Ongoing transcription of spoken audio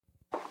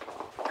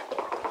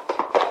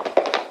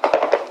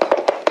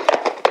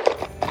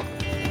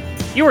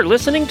You are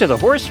listening to the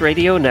Horse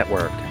Radio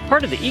Network,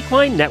 part of the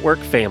Equine Network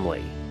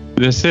family.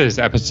 This is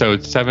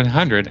episode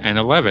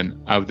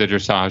 711 of the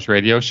Dressage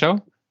Radio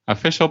Show,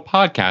 official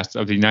podcast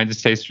of the United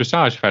States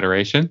Dressage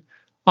Federation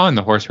on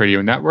the Horse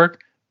Radio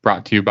Network,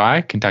 brought to you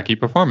by Kentucky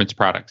Performance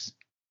Products.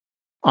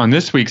 On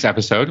this week's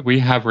episode, we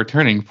have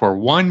returning for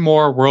one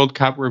more World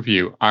Cup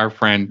review, our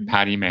friend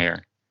Patty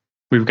Mayer.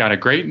 We've got a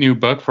great new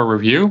book for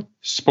review,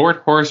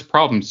 Sport Horse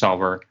Problem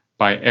Solver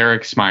by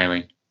Eric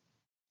Smiley.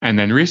 And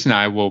then Reese and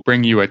I will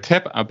bring you a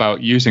tip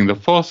about using the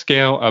full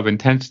scale of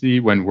intensity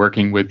when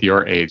working with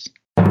your aids.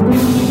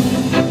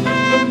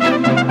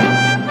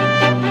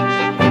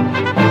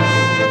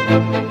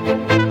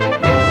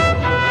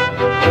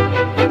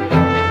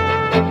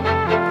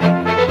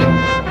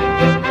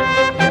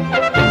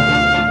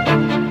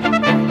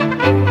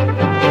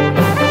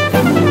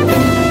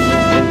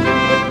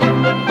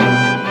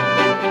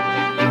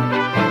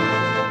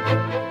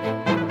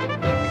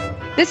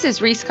 This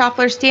is Reese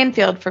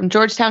Koffler-Stanfield from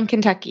Georgetown,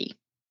 Kentucky.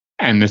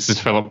 And this is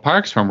Philip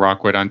Parks from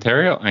Rockwood,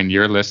 Ontario, and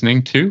you're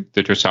listening to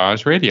the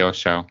Dressage Radio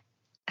Show.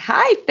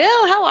 Hi,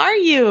 Phil. How are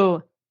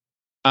you?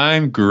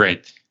 I'm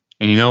great.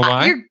 And you know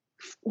why?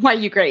 Why are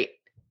you great?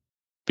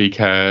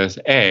 Because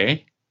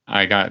I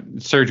got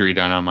surgery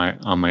done on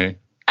my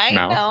I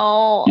mouth.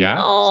 know. Yeah.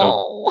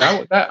 Oh.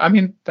 So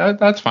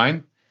that's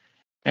fine.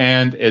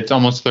 And it's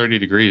almost 30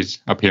 degrees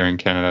up here in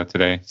Canada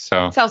today.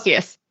 So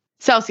Celsius,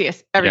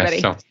 everybody.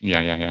 Yes,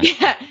 yeah.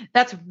 Yeah,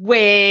 that's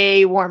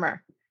way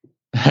warmer.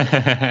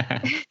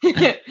 I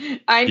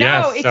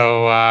know. Yeah,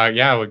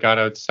 so we got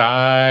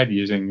outside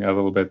using a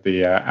little bit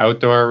the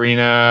outdoor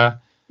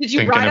arena. Did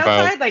you ride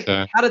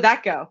outside? How did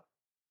that go?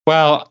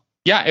 Well,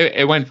 yeah,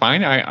 it went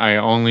fine. I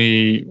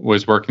only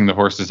was working the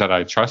horses that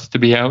I trust to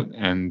be out,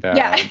 and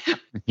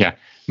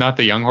not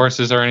the young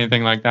horses or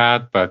anything like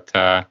that. But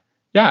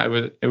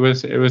it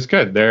was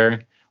good.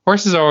 Their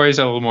horses are always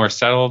a little more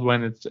settled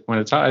when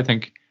it's hot, I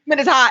think. When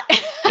it's hot.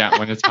 Yeah,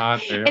 when it's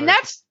hot. And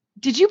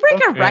did you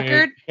break a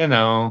record?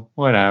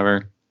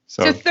 Whatever.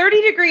 So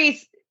 30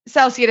 degrees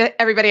Celsius,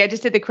 everybody. I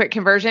just did the quick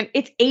conversion.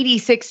 It's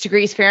 86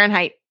 degrees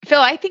Fahrenheit.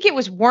 Phil, I think it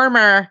was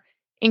warmer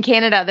in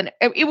Canada than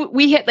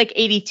we hit like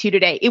 82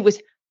 today. It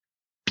was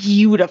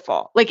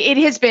beautiful. Like it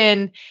has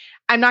been,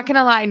 I'm not going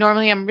to lie.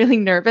 Normally I'm really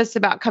nervous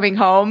about coming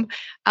home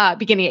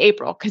beginning of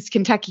April because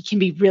Kentucky can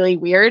be really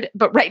weird.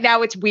 But right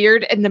now it's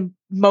weird in the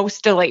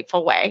most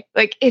delightful way.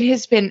 Like it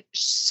has been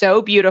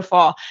so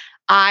beautiful.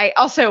 I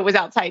also was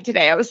outside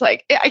today. I was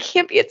like, I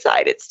can't be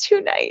inside. It's too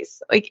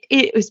nice. Like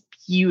it was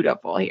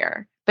beautiful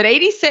here. But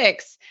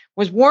 86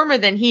 was warmer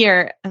than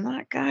here. And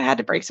I had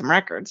to break some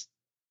records.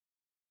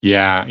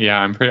 Yeah.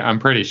 I'm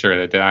pretty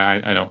sure that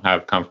I don't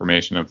have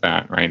confirmation of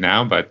that right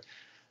now. But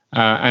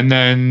and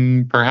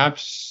then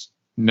perhaps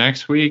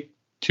next week,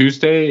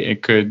 Tuesday,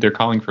 they're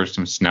calling for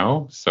some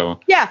snow. So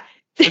yeah,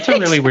 it's a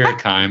really weird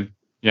time.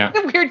 Yeah.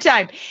 A weird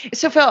time.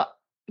 So Phil,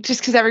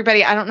 just because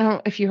everybody, I don't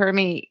know if you heard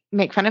me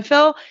make fun of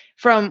Phil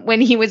from when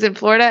he was in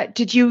Florida.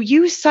 Did you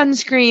use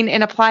sunscreen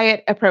and apply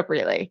it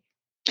appropriately?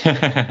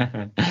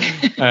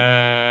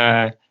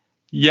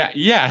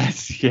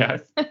 Yes.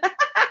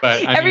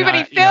 But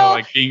everybody,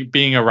 Phil,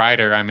 being a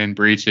rider, I'm in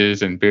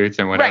breeches and boots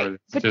and whatever. Right,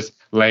 it's just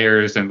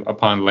layers and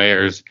upon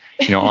layers,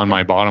 on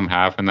my bottom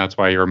half. And that's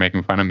why you were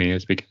making fun of me,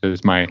 is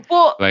because my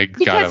legs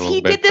got a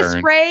little bit burned. Because he did the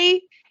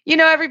spray.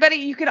 Everybody,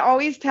 you can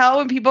always tell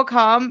when people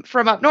come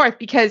from up north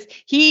because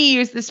he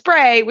used the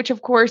spray, which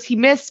of course he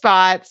missed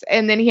spots.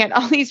 And then he had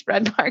all these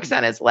red marks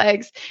on his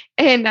legs.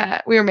 And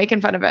we were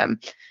making fun of him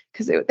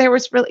because it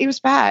was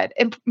bad.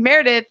 And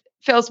Meredith,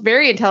 Phil's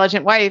very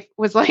intelligent wife,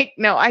 was like,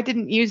 no, I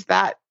didn't use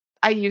that.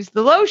 I used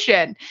the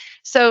lotion.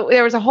 So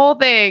there was a whole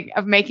thing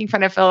of making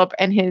fun of Philip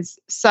and his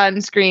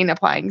sunscreen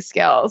applying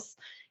skills.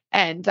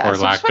 And so I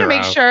just want to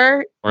make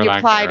sure you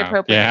applied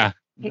appropriately. Yeah.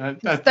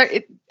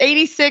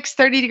 86,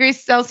 30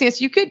 degrees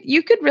Celsius. You could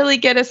really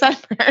get a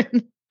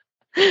sunburn.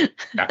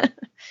 Yeah.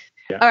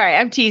 All right.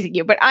 I'm teasing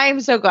you, but I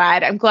am so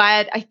glad. I'm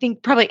glad. I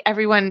think probably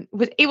everyone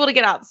was able to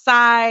get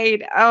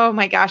outside. Oh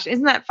my gosh.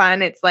 Isn't that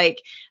fun? It's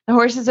like the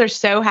horses are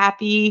so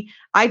happy.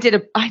 I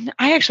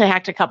actually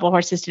hacked a couple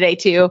horses today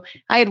too.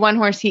 I had one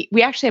horse.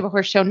 We actually have a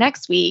horse show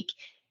next week.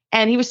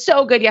 And he was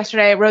so good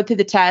yesterday. I rode through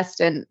the test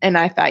and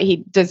I thought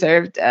he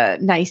deserved a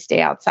nice day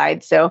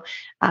outside. So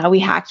we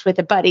hacked with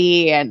a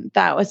buddy and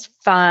that was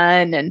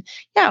fun. And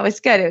yeah, it was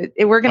good.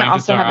 We're going to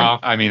also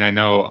have I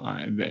know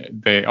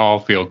they all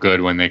feel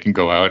good when they can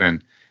go out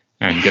and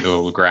get a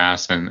little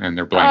grass and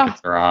their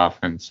blankets are off.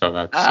 And so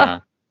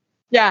that's...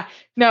 Yeah,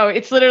 no,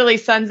 it's literally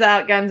sun's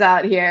out, guns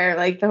out here.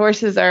 Like the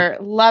horses are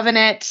loving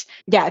it.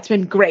 Yeah, it's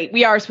been great.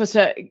 We are supposed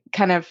to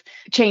kind of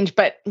change,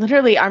 but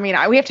literally,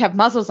 we have to have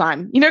muzzles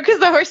on, because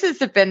the horses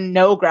have been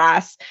no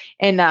grass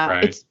and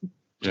it's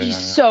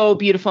so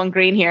beautiful and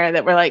green here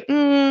that we're like,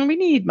 we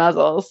need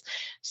muzzles.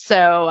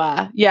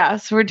 So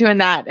so we're doing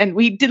that. And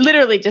we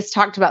literally just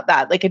talked about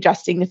that, like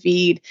adjusting the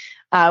feed.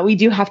 We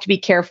do have to be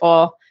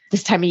careful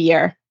this time of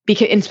year.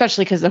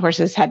 Especially because the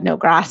horses had no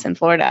grass in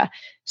Florida.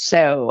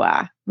 So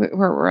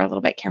we're a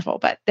little bit careful,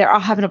 but they're all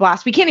having a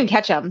blast. We can't even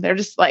catch them. They're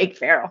just like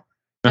feral.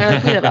 They're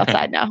like, we live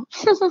outside now.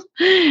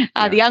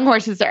 The young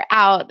horses are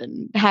out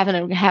and having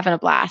a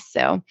blast.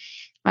 So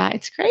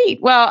it's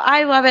great. Well,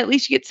 I love it. At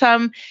least you get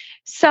some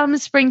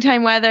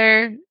springtime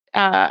weather.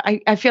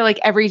 I feel like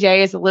every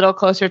day is a little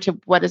closer to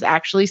what is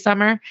actually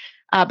summer.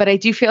 But I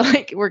do feel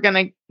like we're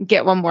going to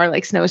get one more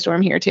like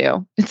snowstorm here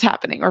too. It's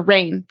happening, or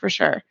rain for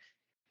sure.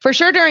 For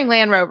sure during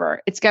Land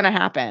Rover, it's going to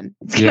happen.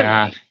 It's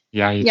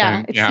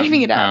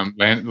saving it up.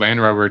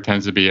 Land Rover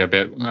tends to be a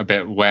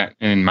bit wet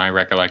in my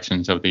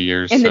recollections of the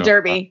years. In the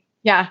Derby.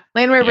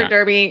 Land Rover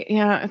Derby.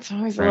 Yeah, it's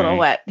always a little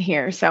wet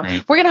here. So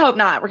we're going to hope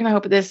not. We're going to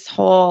hope this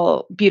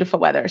whole beautiful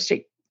weather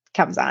streak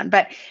comes on.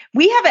 But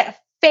we have a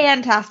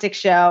fantastic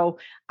show.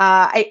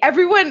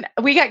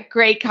 We got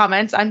great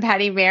comments on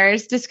Patty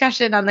Maier's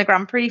discussion on the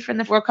Grand Prix from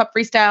the World Cup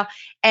Freestyle.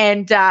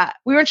 And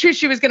we weren't sure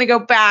she was going to go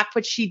back,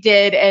 but she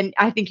did. And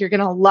I think you're going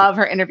to love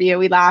her interview.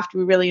 We laughed.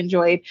 We really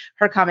enjoyed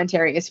her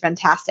commentary. It's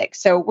fantastic.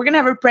 So we're going to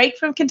have a break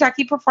from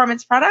Kentucky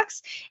Performance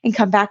Products and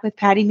come back with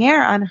Patty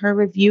Maier on her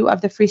review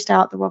of the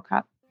freestyle at the World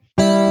Cup.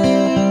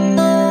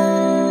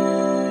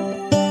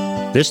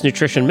 This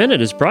Nutrition Minute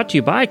is brought to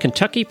you by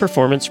Kentucky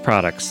Performance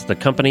Products, the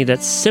company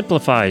that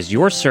simplifies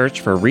your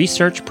search for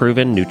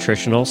research-proven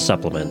nutritional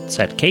supplements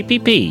at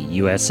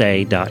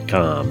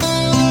kppusa.com.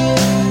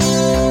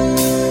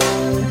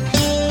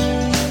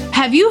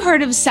 Have you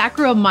heard of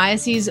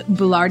Saccharomyces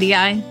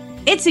boulardii?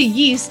 It's a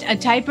yeast, a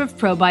type of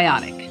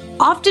probiotic.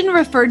 Often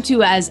referred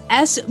to as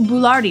S.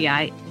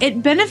 boulardii,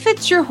 it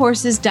benefits your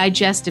horse's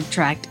digestive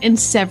tract in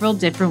several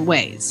different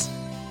ways.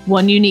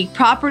 One unique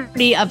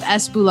property of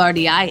S.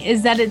 boulardii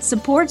is that it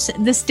supports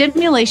the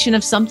stimulation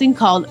of something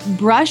called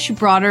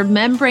brush-border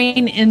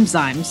membrane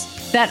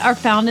enzymes that are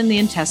found in the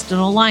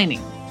intestinal lining.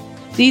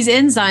 These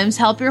enzymes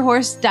help your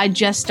horse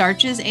digest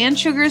starches and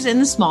sugars in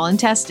the small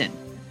intestine.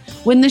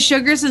 When the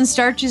sugars and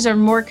starches are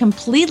more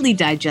completely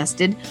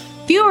digested,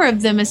 fewer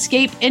of them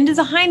escape into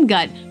the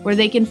hindgut, where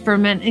they can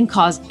ferment and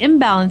cause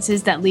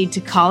imbalances that lead to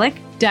colic,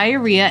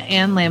 diarrhea,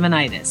 and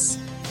laminitis.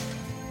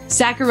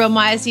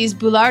 Saccharomyces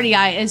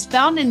boulardii is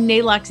found in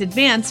Nalox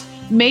Advanced,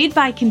 made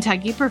by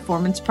Kentucky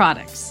Performance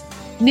Products.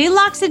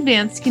 Nalox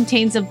Advanced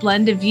contains a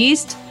blend of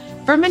yeast,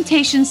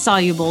 fermentation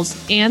solubles,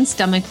 and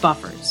stomach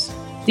buffers.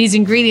 These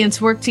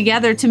ingredients work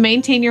together to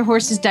maintain your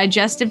horse's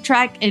digestive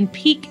tract in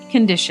peak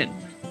condition.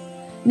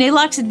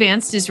 Nalox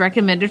Advanced is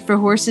recommended for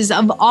horses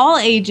of all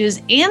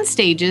ages and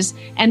stages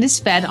and is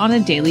fed on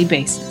a daily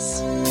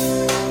basis.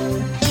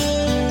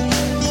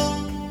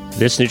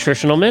 This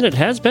Nutritional Minute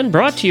has been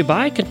brought to you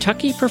by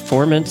Kentucky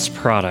Performance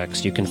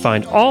Products. You can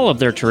find all of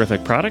their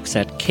terrific products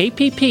at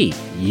kppusa.com.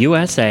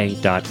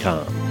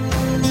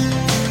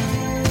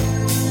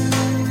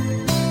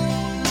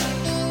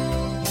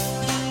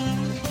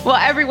 Well,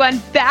 everyone,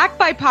 back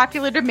by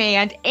popular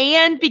demand,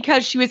 and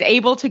because she was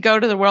able to go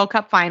to the World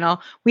Cup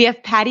final, we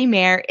have Patty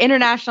Maier,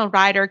 international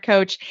rider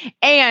coach,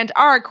 and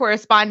our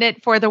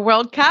correspondent for the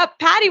World Cup.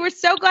 Patty, we're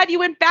so glad you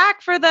went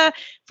back for the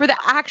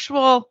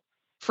actual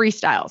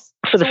freestyles.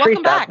 For the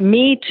freestyle. Back.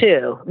 Me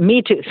too.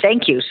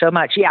 Thank you so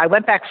much. Yeah, I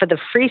went back for the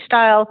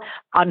freestyle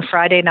on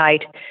Friday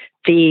night,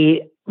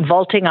 the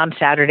vaulting on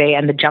Saturday,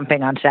 and the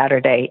jumping on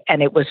Saturday.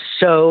 And it was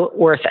so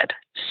worth it.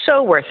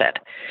 So worth it.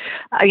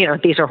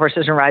 These are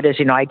horses and riders.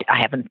 I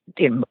haven't,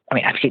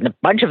 I've seen a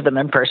bunch of them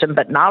in person,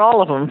 but not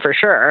all of them for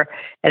sure.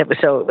 And it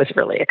was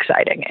really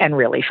exciting and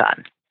really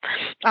fun.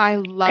 I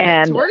love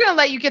it. So we're going to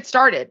let you get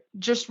started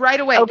just right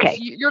away. Okay.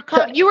 You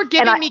were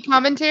giving me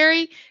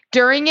commentary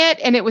during it,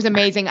 and it was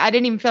amazing. I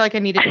didn't even feel like I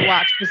needed to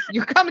watch because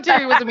your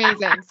commentary was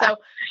amazing. So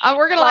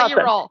we're going to let you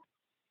roll.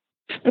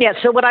 Yeah.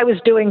 So what I was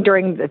doing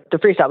during the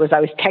freestyle was I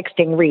was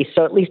texting Reese.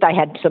 So at least I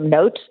had some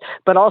notes,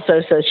 but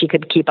also so she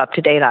could keep up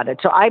to date on it.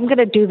 So I'm going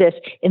to do this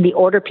in the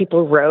order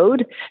people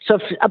rode. So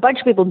if a bunch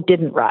of people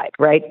didn't ride,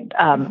 right?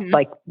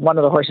 Like one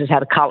of the horses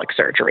had a colic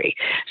surgery.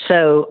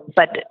 So,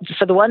 but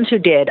for the ones who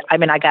did, I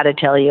got to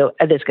tell you,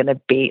 there's going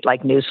to be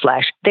like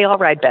newsflash. They all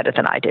ride better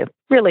than I do.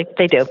 Really,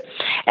 they do.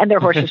 And their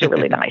horses are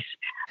really nice,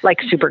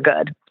 like super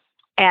good.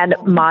 And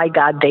my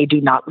God, they do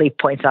not leave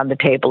points on the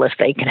table if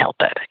they can help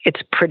it.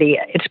 It's pretty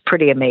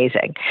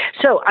amazing.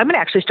 So I'm going to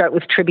actually start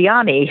with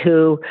Tribbiani,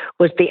 who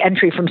was the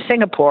entry from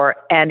Singapore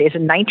and is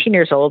 19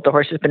 years old. The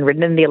horse has been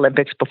ridden in the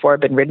Olympics before,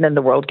 been ridden in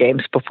the World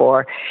Games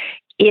before.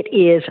 It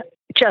is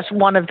just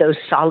one of those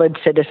solid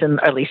citizen,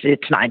 or at least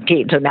it's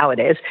 19, so now it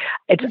is.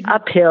 It's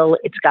uphill.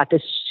 It's got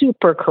this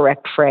super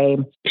correct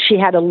frame. She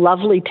had a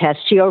lovely test.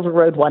 She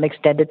overrode one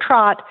extended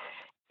trot.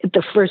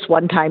 The first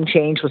one-time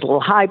change was a little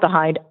high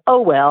behind.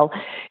 Oh, well,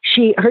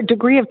 her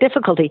degree of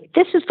difficulty,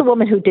 this is the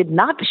woman who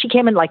she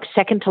came in like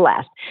second to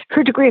last.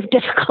 Her degree of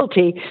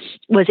difficulty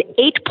was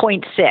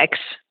 8.6.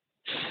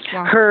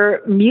 Wow.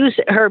 Her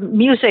music,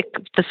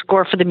 the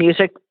score for the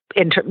music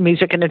and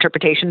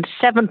interpretation,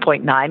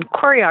 7.9,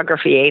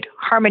 choreography 8,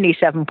 harmony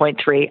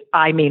 7.3.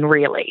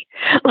 Really.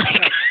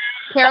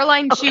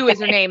 Caroline Chu is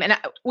her name. And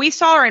we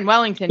saw her in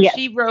Wellington. Yeah.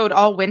 She rode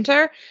all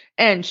winter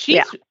and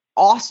she's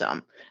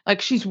awesome.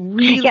 She's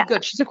really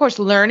good. She's of course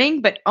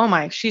learning, but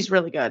she's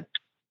really good.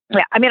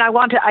 Yeah, I mean,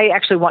 I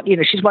actually want,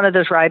 she's one of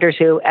those riders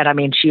who, and I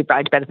mean, she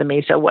rides better than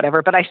me, so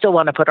whatever, but I still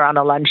want to put her on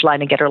a lunge line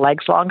and get her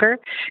legs longer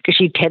because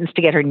she tends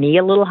to get her knee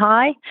a little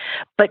high.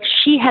 But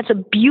she has a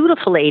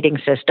beautiful aiding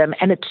system,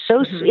 and it's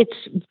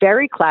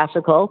very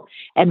classical,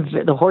 and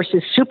the horse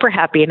is super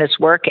happy in its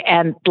work,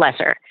 and bless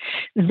her.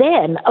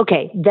 Then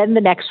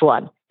the next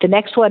one. The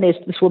next one is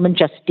this woman,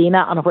 Justina,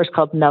 on a horse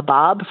called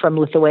Nabab from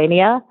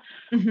Lithuania.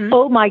 Mm-hmm.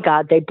 Oh my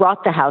God, they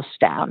brought the house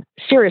down.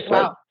 Seriously.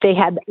 Wow. They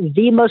had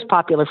the most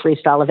popular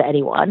freestyle of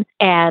anyone,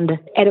 and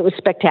it was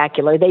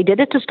spectacular. They did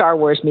it to Star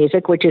Wars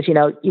music, which is,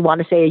 you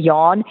want to say a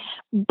yawn,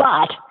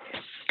 but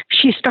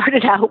she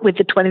started out with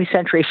the 20th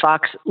Century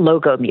Fox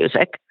logo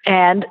music,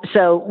 and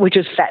so which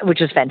is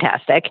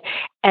fantastic.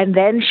 And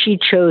then she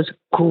chose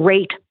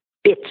great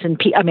bits and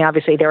pieces. I mean,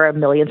 obviously there are a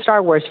million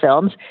Star Wars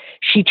films.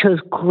 She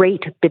chose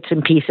great bits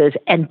and pieces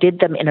and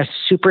did them in a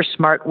super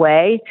smart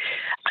way.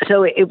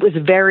 So it was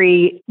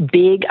very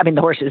big. I mean,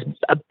 the horse is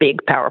a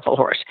big, powerful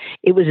horse.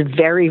 It was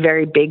very,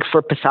 very big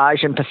for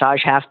passage and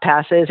passage half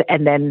passes.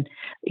 And then,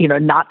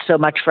 not so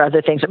much for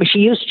other things. I mean, she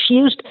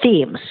used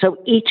themes.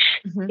 So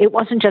it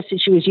wasn't just that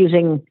she was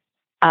using,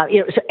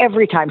 so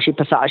every time she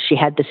passaged, she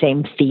had the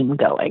same theme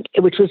going,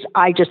 which was,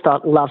 I just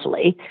thought,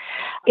 lovely.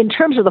 In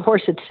terms of the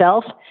horse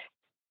itself,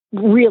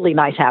 really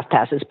nice half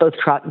passes, both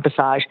trot and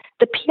passage.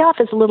 The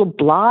piaffe is a little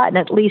blah, and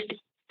at least,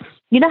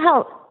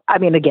 how, I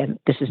mean, again,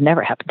 this has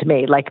never happened to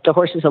me. Like the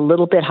horse is a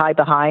little bit high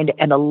behind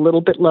and a little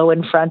bit low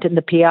in front in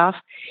the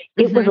piaffe.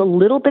 It was a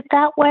little bit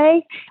that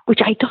way, which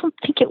I don't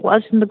think it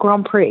was in the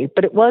Grand Prix,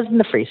 but it was in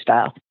the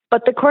freestyle.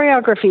 But the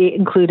choreography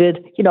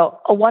included, a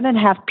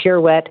 1.5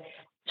 pirouette,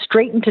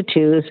 straight into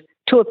twos,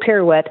 to a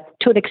pirouette,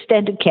 to an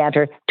extended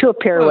canter, to a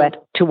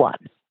pirouette, to one.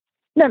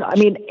 No, I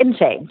mean,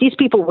 insane. These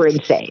people were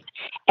insane.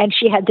 And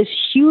she had this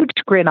huge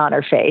grin on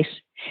her face.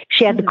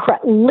 She had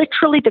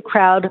literally the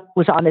crowd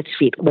was on its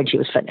feet when she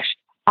was finished,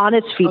 on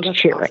its feet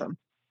cheering. Awesome.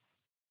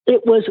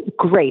 It was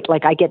great.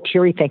 Like I get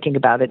teary thinking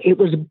about it. It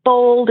was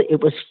bold.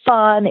 It was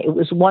fun. It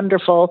was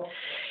wonderful.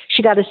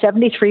 She got a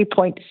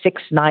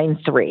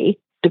 73.693,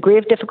 degree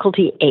of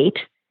difficulty 8,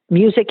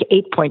 music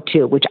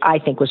 8.2, which I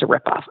think was a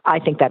ripoff. I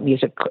think that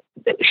music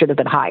should have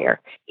been higher,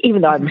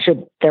 even though I'm sure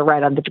they're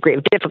right on the degree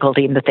of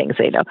difficulty in the things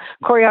they know.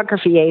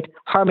 Choreography 8,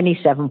 harmony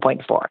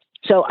 7.4.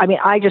 So, I mean,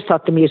 I just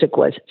thought the music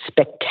was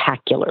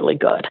spectacularly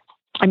good.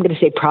 I'm going to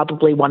say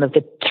probably one of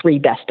the 3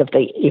 best of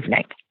the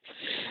evening.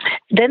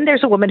 Then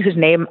there's a woman whose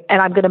name,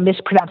 and I'm going to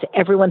mispronounce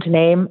everyone's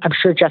name. I'm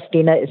sure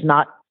Justina is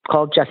not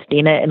called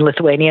Justina in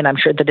Lithuanian. I'm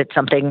sure that it's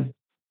something,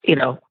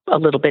 a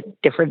little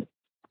bit different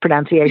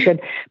pronunciation.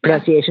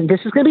 This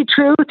is going to be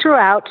true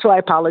throughout, so I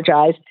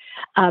apologize.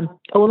 A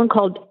woman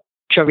called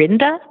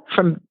Jorinda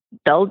from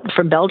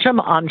Belgium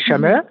on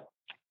Chameur,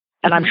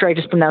 and I'm sure I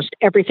just pronounced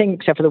everything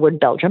except for the word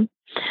Belgium.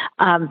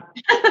 I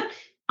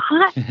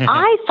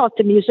thought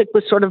the music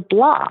was sort of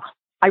blah.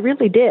 I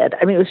really did.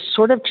 I mean, it was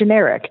sort of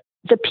generic.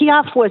 The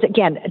piaffe was,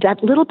 again,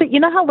 that little bit,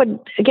 how when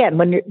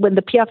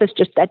the piaffe is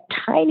just that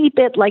tiny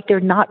bit, like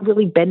they're not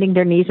really bending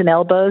their knees and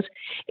elbows,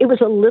 it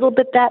was a little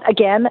bit that,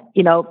 again,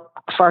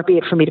 far be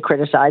it for me to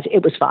criticize,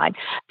 it was fine.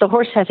 The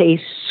horse has a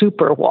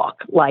super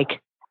walk,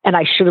 and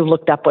I should have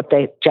looked up what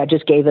the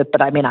judges gave it,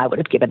 but I mean, I would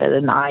have given it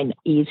a 9,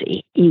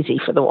 easy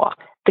for the walk.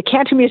 The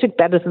canter music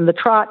better than the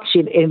trot.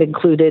 It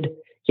included,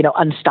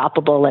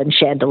 Unstoppable and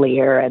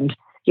Chandelier, and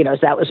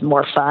that was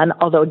more fun.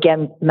 Although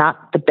again,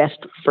 not the best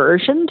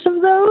versions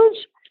of those.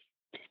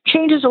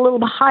 Changes a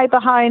little high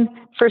behind,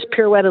 first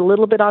pirouette a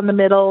little bit on the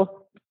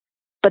middle,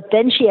 but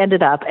then she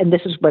ended up, and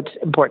this is what's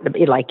important to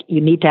me,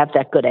 you need to have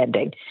that good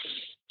ending.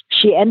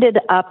 She ended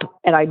up,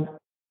 and I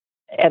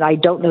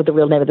don't know the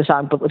real name of the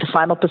song, but with the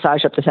final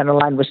passage up the center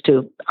line was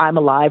to I'm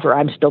Alive or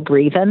I'm Still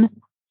Breathing.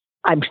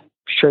 I'm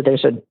sure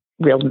there's a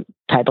real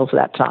title to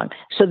that song.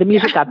 So the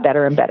music got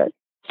better and better.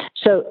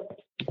 So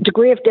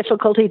degree of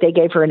difficulty, they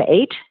gave her an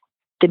 8.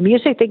 The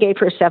music, they gave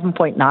her a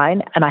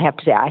 7.9. And I have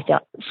to say, I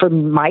thought for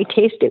my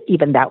taste,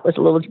 even that was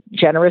a little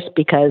generous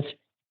because,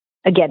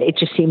 again, it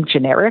just seemed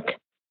generic.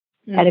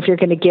 Mm. And if you're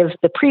going to give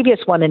the previous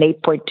one an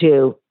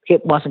 8.2,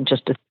 it wasn't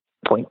just a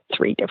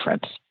 0.3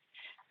 difference.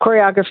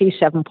 Choreography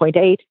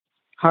 7.8,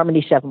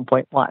 harmony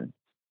 7.1.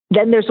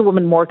 Then there's a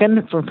woman,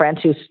 Morgan from France,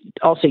 who's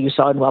also you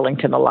saw in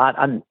Wellington a lot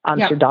on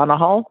Sir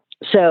Donahall.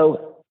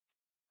 So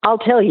I'll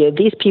tell you,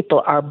 these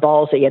people are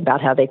ballsy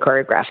about how they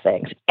choreograph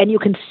things. And you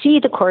can see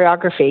the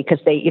choreography because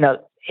they,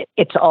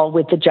 it's all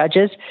with the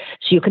judges.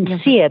 So you can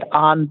see it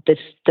on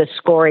the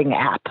scoring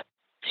app.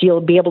 So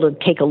you'll be able to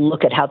take a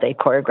look at how they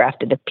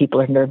choreographed it if people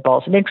are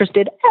nerdballs and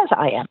interested, as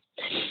I am.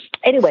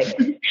 Anyway,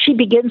 she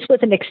begins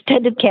with an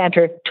extended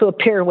canter to a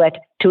pirouette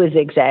to a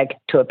zigzag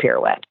to a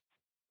pirouette.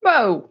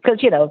 Whoa.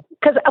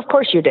 Because of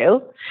course you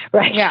do,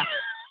 right? Yeah.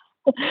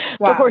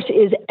 Wow. The horse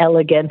is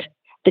elegant.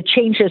 The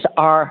changes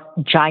are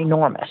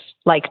ginormous.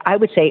 Like I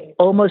would say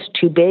almost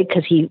too big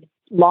because he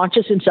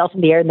launches himself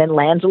in the air and then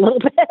lands a little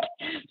bit.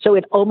 So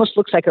it almost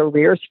looks like a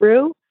rear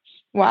through.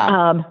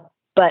 Wow.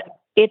 But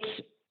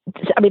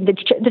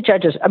the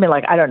judges,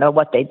 I don't know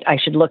I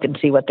should look and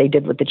see what they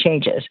did with the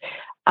changes.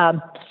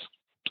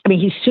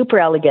 He's super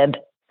elegant.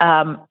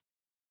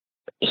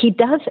 he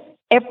does.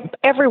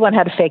 Everyone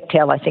had a fake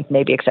tail, I think,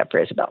 maybe except for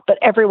Isabel, but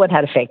everyone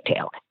had a fake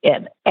tail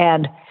in.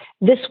 And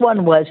this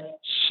one was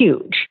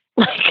huge.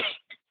 Like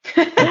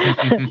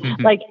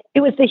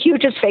it was the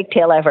hugest fake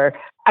tail ever.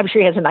 I'm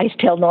sure he has a nice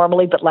tail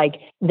normally, but like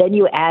then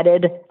you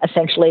added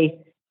essentially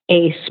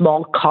a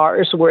small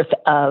car's worth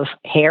of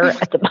hair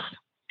at the bottom.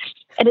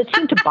 And it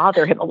seemed to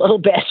bother him a little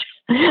bit.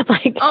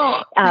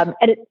 And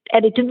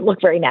it didn't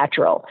look very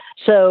natural.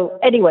 So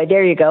anyway,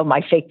 there you go,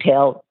 my fake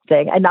tail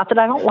thing. And not that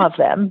I don't love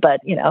them, but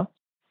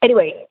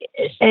anyway,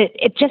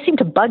 it just seemed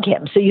to bug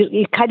him. So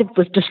you kind of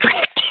was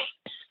distracting.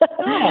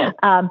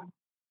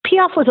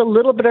 Piaf was a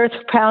little bit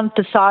earth-pound.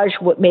 Passage,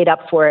 what made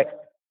up for it,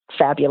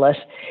 fabulous.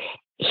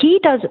 He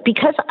does,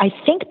 because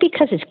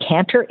his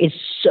canter is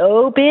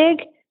so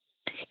big,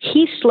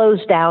 he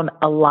slows down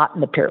a lot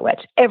in the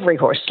pirouettes. Every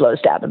horse slows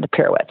down in the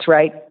pirouettes,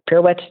 right?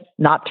 Pirouettes,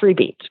 not 3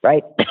 beats,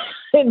 right?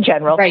 In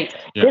general. Right.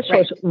 Yeah. This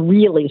horse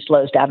really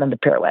slows down in the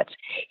pirouettes.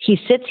 He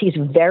sits, he's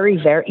very,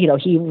 very,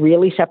 he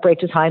really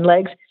separates his hind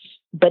legs,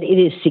 but it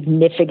is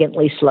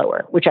significantly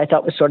slower, which I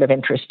thought was sort of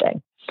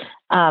interesting.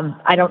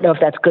 I don't know if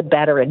that's good,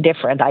 bad, or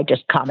indifferent. I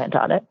just comment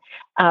on it.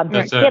 He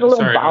had a little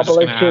sorry, bobble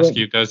or two. I was just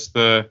going to ask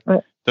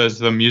you, does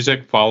the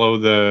music follow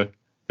the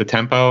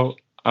tempo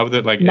of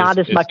it? Like not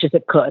as much as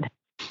it could.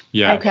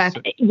 Yeah. Okay.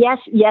 Yes,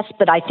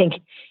 but I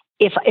think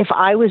if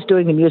I was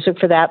doing the music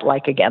for that,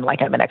 like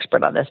I'm an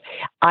expert on this,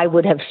 I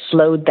would have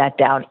slowed that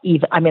down.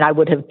 I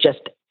would have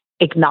just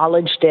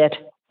acknowledged it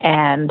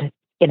and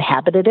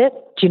inhabited it.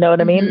 Do you know what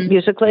I mean?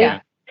 Musically?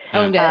 Yeah.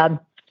 Owned it.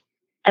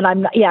 And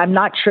I'm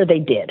not sure they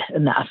did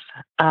enough.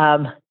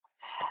 And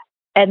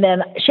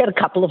then she had a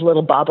couple of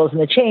little bobbles in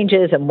the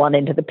changes and one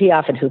into the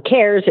Piaf, and who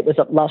cares? It was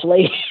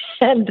lovely.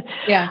 And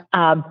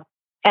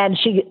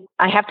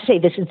I have to say,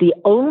 this is the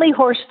only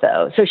horse,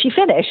 though. So she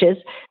finishes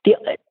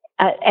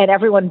and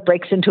everyone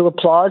breaks into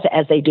applause,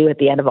 as they do at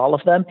the end of all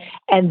of them.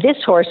 And this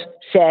horse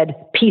said,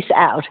 "Peace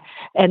out,"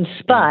 and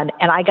spun.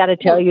 And I got to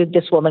tell you,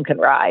 this woman can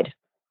ride.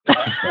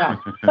 Wow.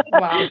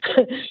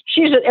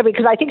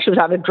 Because I think she was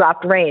on a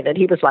dropped rein, and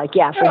he was like,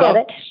 "Yeah, forget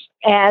it."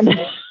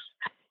 And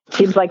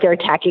seems like they're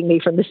attacking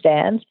me from the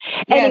stands.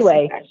 Yes.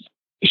 Anyway,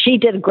 she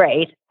did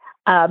great.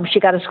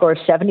 She got a score of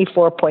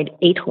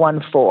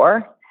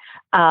 74.814.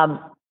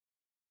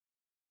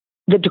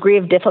 The degree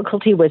of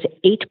difficulty was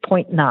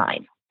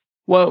 8.9.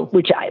 Whoa.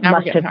 Which I Now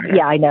must have. harder.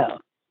 Yeah, I know.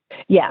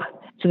 Yeah.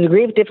 So the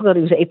degree of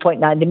difficulty was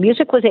 8.9. The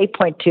music was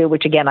 8.2,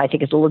 which again, I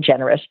think is a little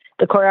generous.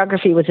 The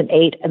choreography was an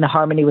 8 and the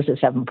harmony was a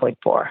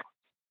 7.4.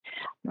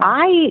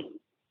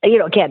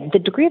 Again, the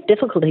degree of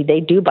difficulty they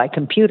do by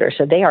computer,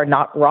 so they are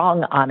not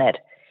wrong on it.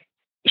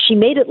 She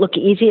made it look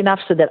easy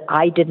enough so that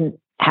I didn't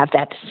have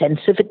that sense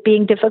of it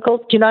being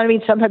difficult. Do you know what I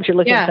mean? Sometimes you're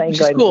looking at something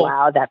going, cool.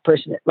 wow, that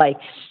person, like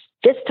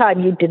this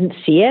time you didn't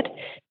see it.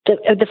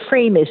 The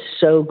frame is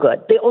so good.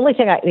 If you're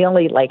going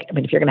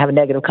to have a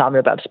negative comment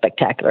about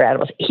spectacular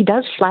animals, he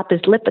does flap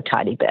his lip a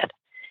tiny bit.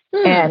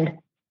 And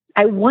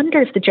I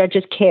wonder if the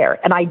judges care.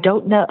 And I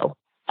don't know.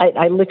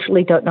 I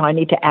literally don't know. I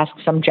need to ask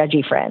some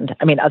judgy friend.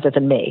 Other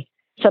than me,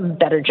 some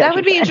better judgy That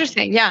would be friend.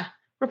 Interesting. Yeah.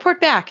 Report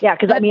back. Yeah.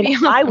 Because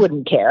awesome. I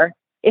wouldn't care.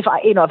 If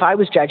I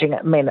was judging,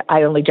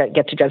 I only get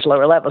to judge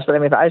lower levels,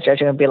 but if I was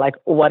judging, I'd be like,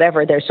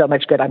 whatever, there's so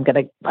much good,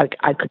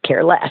 I could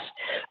care less.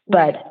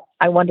 But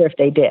I wonder if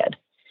they did.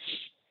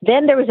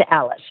 Then there was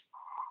Alice.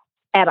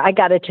 And I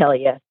got to tell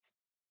you,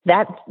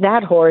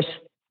 that horse,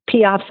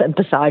 Piafs and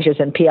Passages,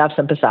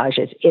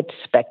 it's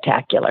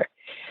spectacular.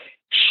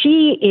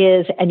 She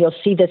is, and you'll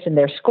see this in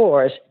their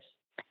scores,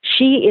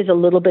 she is a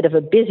little bit of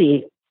a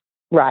busy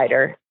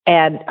rider,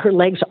 and her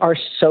legs are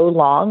so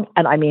long,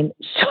 and I mean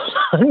so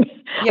long.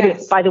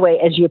 Yes. By the way,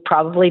 as you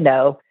probably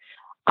know,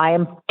 I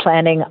am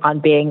planning on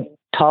being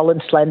tall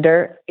and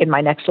slender in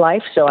my next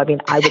life. So, I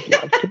would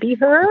love to be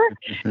her.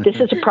 This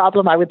is a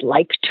problem I would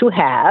like to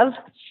have,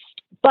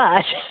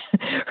 but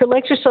her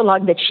legs are so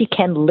long that she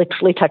can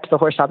literally touch the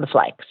horse on the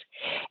flanks.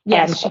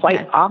 Yes, and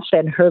quite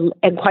often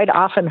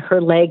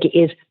her leg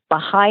is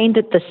behind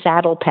the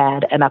saddle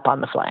pad and up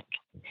on the flank.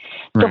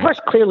 The horse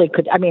clearly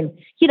could,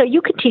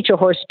 you could teach a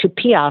horse to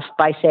Piaf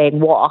by saying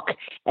walk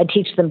and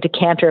teach them to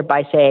canter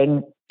by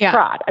saying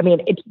trot.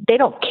 They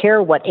don't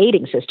care what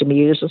aiding system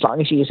you use as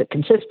long as you use it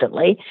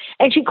consistently.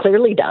 And she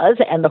clearly does,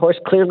 and the horse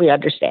clearly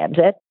understands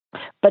it.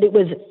 But it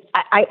was,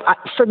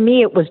 for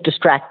me, it was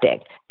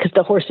distracting because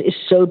the horse is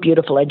so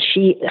beautiful and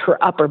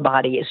her upper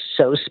body is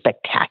so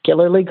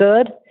spectacularly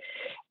good.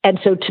 And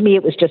so to me,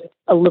 it was just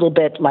a little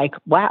bit like,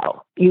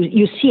 wow,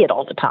 you see it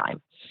all the time.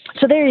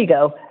 So there you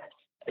go.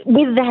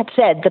 With that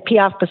said, the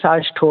Piaf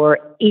Passage tour,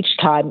 each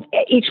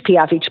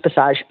Piaf, each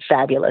Passage,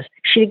 fabulous.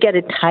 She did get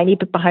a tiny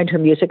bit behind her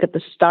music at the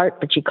start,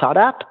 but she caught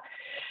up.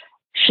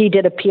 She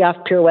did a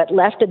Piaf pirouette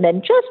left and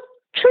then just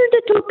turned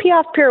it to a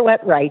Piaf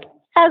pirouette right,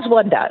 as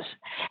one does.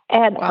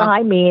 And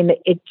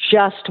it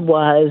just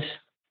was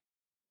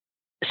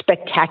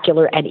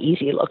spectacular and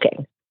easy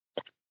looking.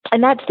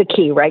 And that's the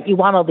key, right? You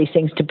want all these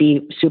things to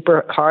be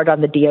super hard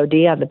on the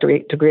DOD, on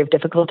the degree of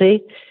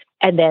difficulty.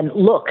 and then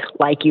look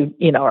like you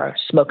are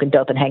smoking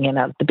dope and hanging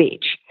out at the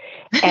beach.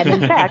 And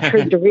in fact,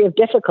 her degree of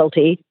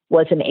difficulty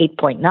was an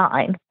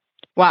 8.9.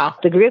 Wow.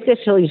 The degree of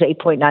difficulty was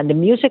 8.9. The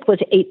music was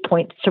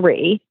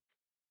 8.3.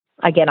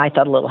 Again, I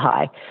thought a little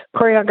high.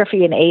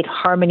 Choreography an 8,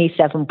 harmony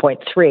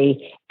 7.3.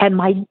 And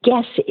my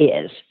guess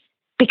is,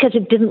 because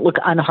it didn't look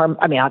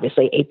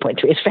obviously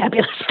 8.3 is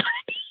fabulous.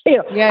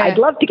 I'd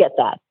love to get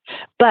that.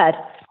 But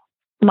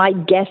my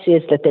guess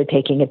is that they're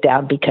taking it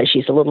down because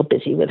she's a little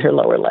busy with her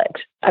lower legs.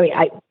 I mean,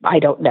 I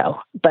don't know,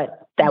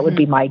 but that would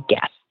be my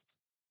guess.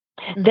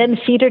 Then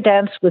feeder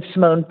dance with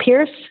Simone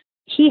Pierce.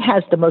 He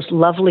has the most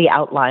lovely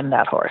outline,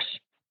 that horse.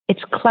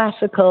 It's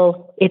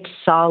classical. It's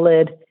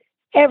solid.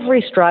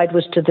 Every stride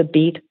was to the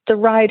beat. The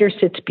rider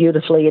sits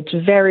beautifully. It's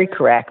very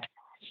correct.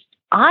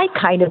 I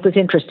kind of was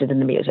interested in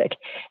the music.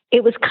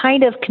 It was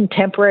kind of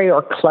contemporary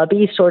or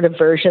clubby sort of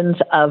versions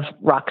of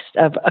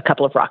a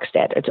couple of rock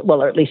standards.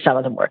 Well, or at least some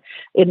of them were,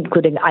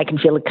 including I Can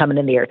Feel It Coming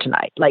in the Air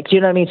Tonight. Like, do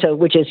you know what I mean? So,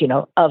 which is,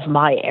 of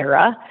my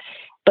era.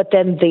 But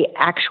then the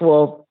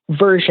actual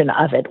version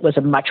of it was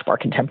a much more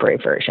contemporary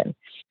version.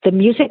 The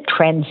music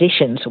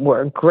transitions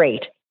were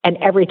great. And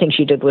everything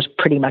she did was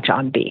pretty much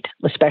on beat,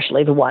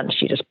 especially the ones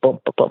she just boom,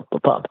 boom, boom, boom,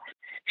 boom.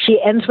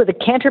 She ends with a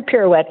canter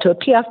pirouette to a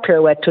piaffe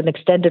pirouette to an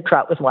extended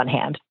trot with one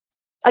hand.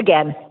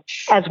 Again,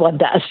 as one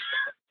does.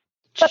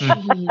 She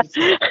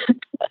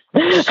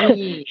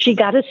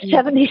got a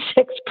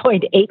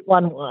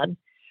 76.811.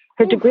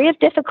 Her degree of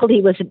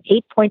difficulty was an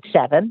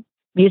 8.7,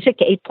 music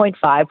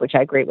 8.5, which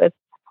I agree with,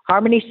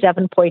 harmony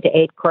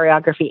 7.8,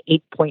 choreography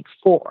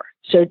 8.4.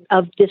 So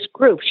of this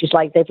group,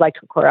 they've liked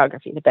her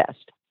choreography the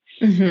best.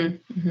 I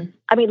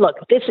mean, look,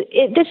 this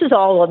is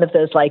all one of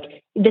those,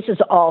 this is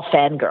all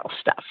fangirl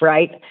stuff,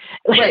 right?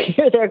 Right.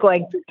 They're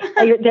going,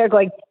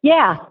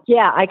 yeah,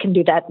 I can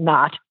do that.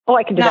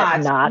 I can do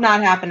that.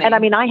 Not happening. And I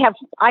mean, I have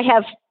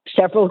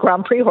several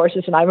Grand Prix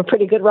horses, and I'm a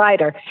pretty good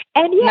rider.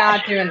 And yes,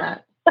 not doing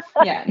that.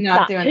 Yeah,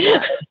 not doing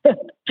that.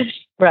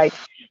 Right.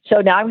 So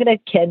now I'm going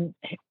to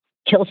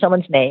kill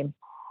someone's name.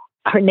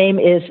 Her name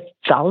is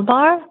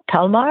Talmar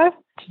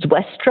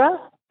Zwestra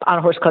on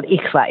a horse called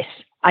Ich Weiß.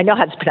 I know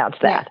how to pronounce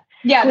that.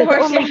 Yeah, the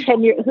horse only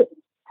 10 years,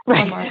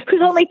 right?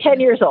 Who's only 10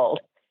 years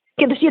old?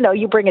 Because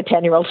you bring a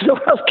 10-year-old to the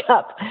World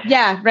Cup.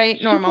 Yeah, right.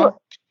 Normal.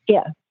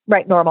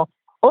 Normal.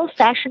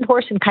 Old-fashioned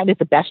horse in kind of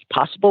the best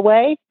possible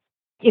way.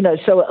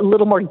 So a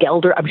little more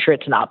Gelder. I'm sure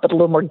it's not, but a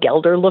little more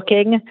Gelder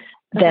looking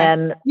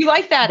than you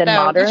like that than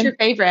though. Modern. It's your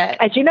favorite,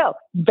 as you know.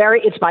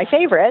 It's my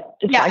favorite.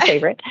 It's my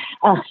favorite.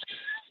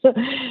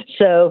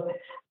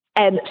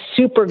 And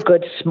super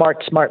good,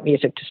 smart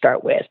music to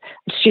start with.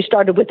 She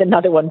started with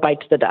Another One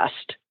Bites the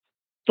Dust.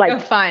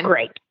 Fun.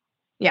 Great.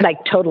 Yeah.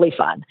 Totally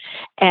fun.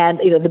 And,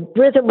 the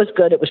rhythm was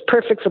good. It was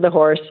perfect for the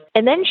horse.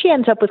 And then she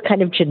ends up with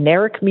kind of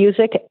generic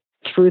music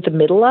through the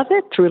middle of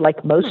it, through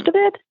most of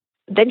it.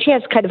 Then she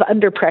has kind of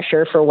Under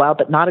Pressure for a while,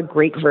 but not a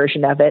great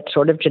version of it,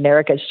 sort of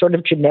generic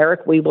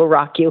We Will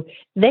Rock You.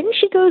 Then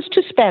she goes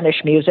to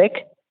Spanish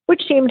music,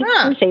 which seemed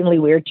insanely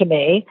weird to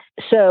me.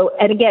 So,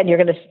 and again,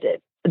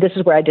 this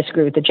is where I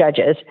disagree with the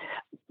judges.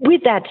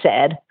 With that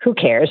said, who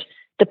cares?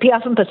 The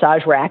Piaffe and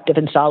Passage were active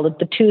and solid.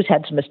 The twos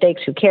had some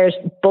mistakes. Who cares?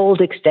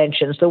 Bold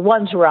extensions. The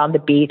ones were on the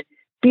beat.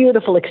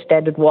 Beautiful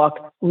extended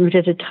walk.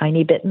 Rooted a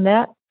tiny bit in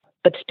that,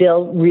 but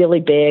still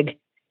really big.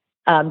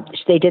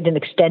 They did an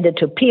extended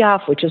to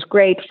Piaffe, which is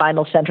great.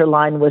 Final center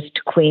line was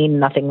to Queen.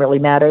 Nothing Really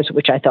Matters,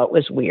 which I thought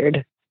was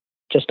weird.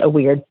 Just a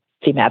weird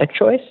thematic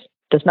choice.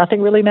 Does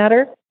nothing really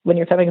matter when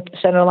you're coming up the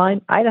center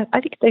line? I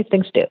think they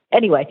things do.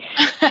 Anyway,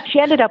 she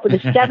ended up with a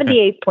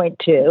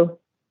 78.2,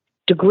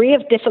 degree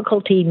of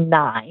difficulty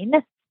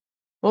 9.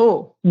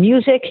 Oh,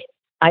 music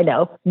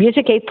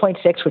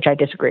 8.6, which I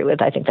disagree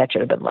with. I think that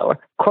should have been lower.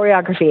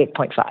 Choreography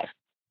 8.5.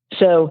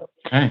 So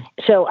I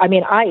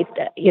mean,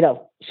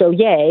 so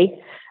yay.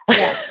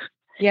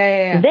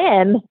 Yeah.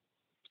 Then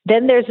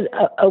there's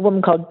a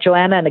woman called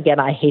Joanna, and again,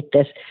 I hate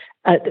this.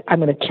 I'm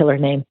going to kill her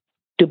name.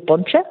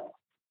 Duboje,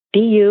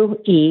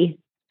 Dueboje.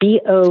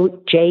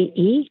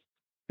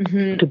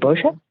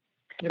 Duboje.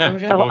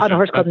 On a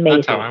horse called Maisie.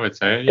 That's how I would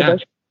say it. Yeah.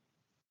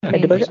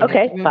 Duboje.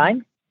 Okay,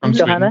 fine.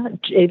 Johanna,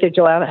 either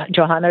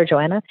Johanna or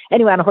Joanna.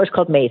 Anyway, on a horse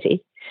called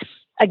Maisie.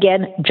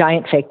 Again,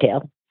 giant fake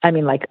tail. I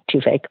mean,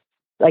 too fake.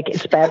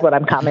 It's bad what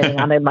I'm commenting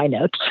on in my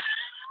notes.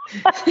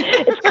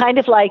 It's kind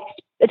of like,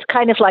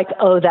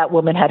 oh, that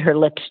woman had her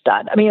lips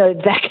done. I mean,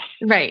 that.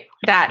 Right.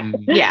 That.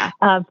 Yeah.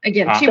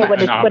 Again, too so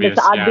much. When it's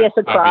obvious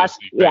across.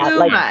 Too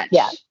much.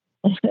 Yeah,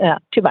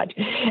 too much.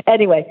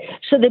 Anyway,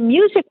 so the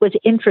music was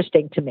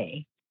interesting to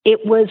me.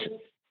 It was,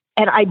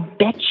 and I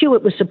bet you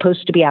it was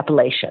supposed to be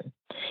Appalachian.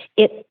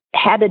 It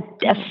had a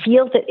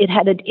feel that it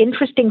had an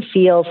interesting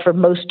feel for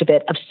most of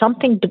it, of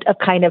something of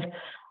kind of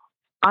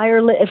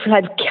Ireland. It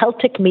had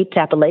Celtic meets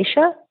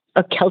Appalachia,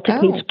 or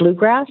Celtic meets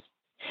bluegrass.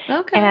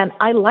 Okay. And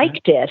I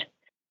liked it.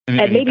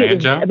 And maybe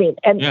banjo?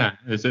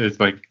 It's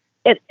like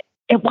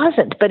it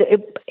wasn't, but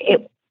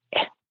it.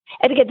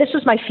 And again, this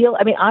was my feel.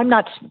 I mean, I'm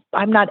not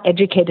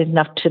educated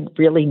enough to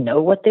really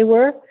know what they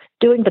were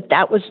doing, but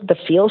that was the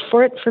feel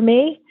for it for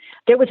me.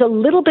 There was a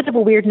little bit of a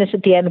weirdness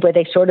at the end where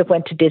they sort of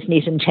went to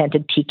Disney's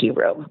Enchanted Tiki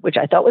Room, which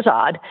I thought was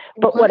odd,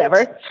 but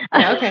whatever.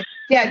 Yeah, okay.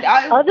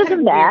 Yeah. Other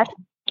than that,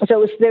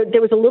 so it was,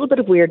 there was a little bit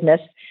of weirdness,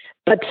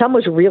 but some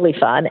was really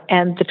fun.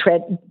 And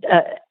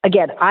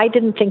again, I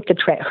didn't think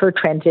her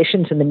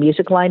transitions in the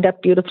music lined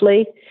up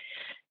beautifully.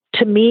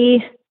 To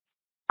me,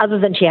 other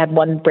than she had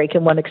one break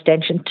and one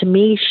extension, to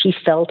me, she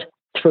felt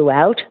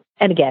throughout.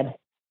 And again,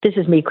 this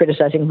is me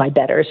criticizing my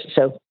betters,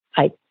 so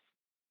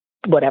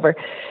whatever.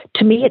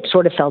 To me, it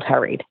sort of felt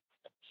hurried.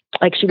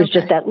 Like she was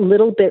just that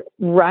little bit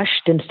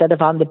rushed instead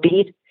of on the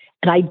beat.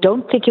 And I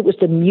don't think it was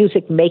the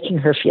music making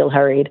her feel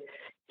hurried.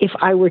 If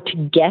I were to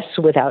guess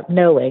without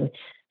knowing,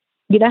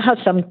 you know how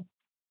some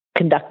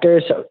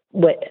conductors,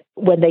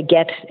 when they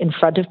get in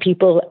front of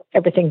people,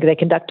 they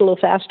conduct a little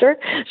faster.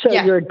 So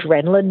your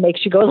adrenaline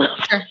makes you go a little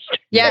faster.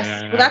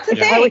 Yes. Well, that's the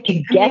thing. If I were to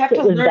guess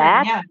it was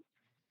that.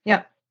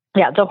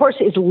 Yeah, the horse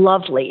is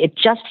lovely. It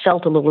just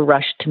felt a little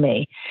rushed to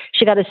me.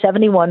 She got a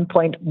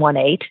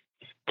 71.18.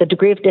 The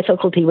degree of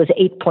difficulty was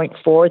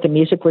 8.4. The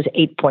music was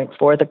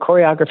 8.4. The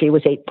choreography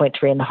was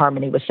 8.3. And the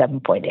harmony was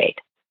 7.8.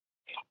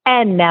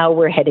 And now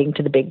we're heading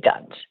to the big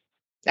guns.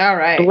 All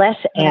right. Bless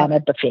Anna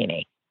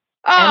Buffini.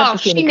 Oh,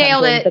 she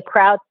nailed it. The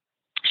crowd,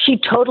 she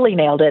totally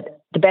nailed it.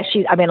 The best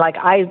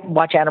I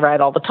watch Anna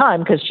ride all the time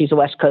because she's a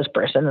West Coast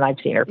person and I've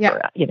seen her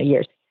for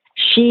years.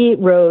 She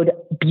rode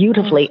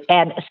beautifully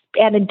and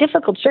in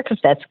difficult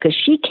circumstances because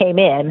she came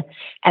in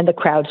and the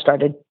crowd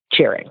started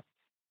cheering.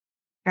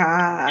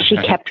 She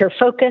kept her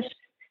focus.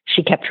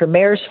 She kept her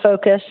mare's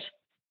focus.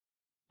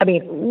 I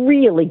mean,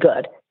 really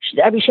good. She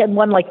had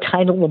one like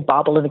tiny little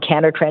bobble in the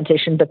canter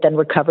transition, but then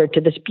recovered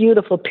to this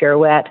beautiful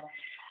pirouette.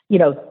 You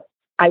know,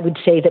 I would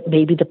say that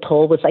maybe the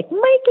pull was like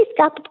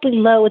microscopically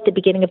low at the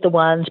beginning of the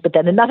ones, but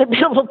then another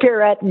beautiful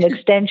pirouette and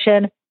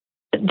extension.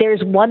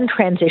 There's one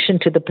transition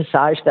to the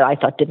passage that I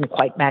thought didn't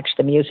quite match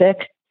the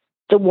music.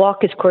 The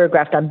walk is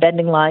choreographed on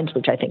bending lines,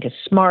 which I think is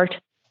smart.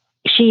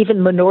 She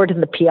even maneuvered in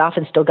the piaffe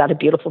and still got a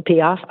beautiful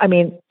piaffe. I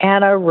mean,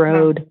 Anna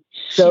rode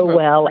so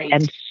well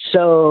and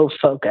so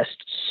focused.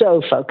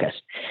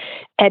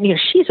 And,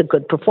 she's a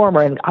good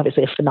performer and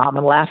obviously a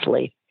phenomenal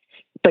athlete,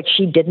 but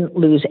she didn't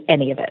lose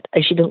any of it.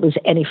 She didn't lose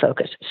any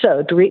focus.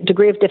 So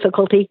degree of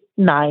difficulty,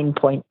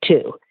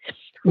 9.2.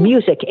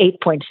 Music,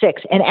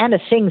 8.6. And Anna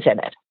sings in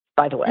it,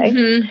 by the way.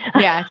 Mm-hmm.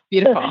 Yeah, it's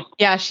beautiful.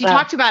 Yeah, she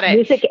talked about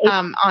it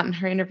on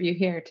her interview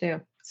here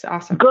too. It's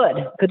awesome.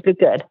 Good.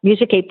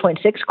 Music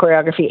 8.6,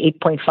 choreography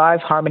 8.5,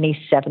 harmony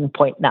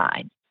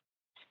 7.9.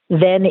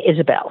 Then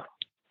Isabel.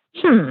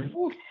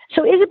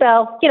 So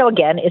Isabel,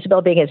 again,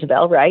 Isabel being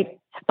Isabel, right?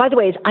 By the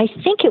way, I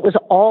think it was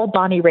all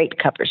Bonnie Raitt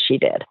covers she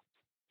did.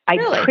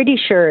 I'm pretty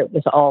sure it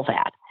was all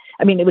that.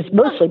 I mean, it was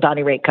mostly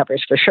Bonnie Raitt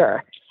covers for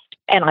sure.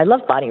 And I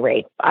love Bonnie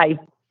Raitt. I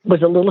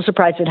was a little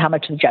surprised at how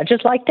much the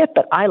judges liked it,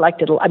 but I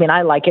liked it. I mean,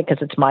 I like it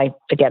because it's my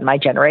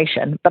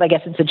generation, but I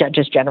guess it's the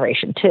judges'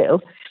 generation too.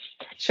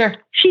 Sure.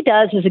 She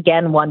does, as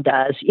again, one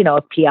does,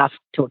 a piaffe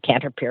to a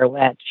canter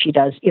pirouette. She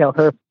does,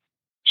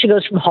 she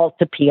goes from halt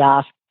to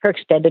piaffe. Her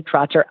extended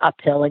trots are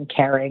uphill and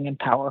carrying and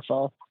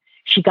powerful.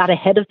 She got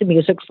ahead of the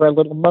music for a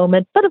little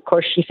moment, but of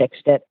course she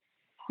fixed it.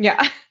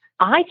 Yeah.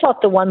 I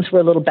thought the ones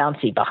were a little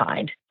bouncy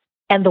behind,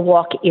 and the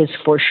walk is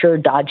for sure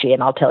dodgy,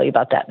 and I'll tell you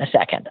about that in a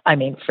second. I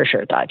mean, for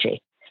sure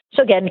dodgy.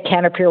 So again,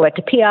 canter pirouette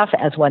to piaffe,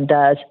 as one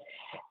does.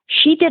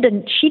 She did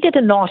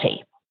a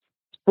naughty,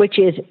 which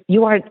is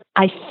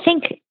I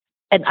think,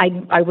 and I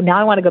now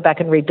I want to go back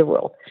and read the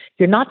rule.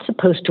 You're not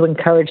supposed to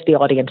encourage the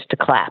audience to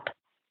clap,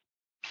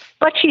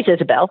 but she's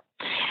Isabel,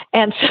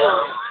 and so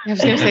I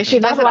was going to say she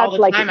does it all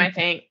the time. I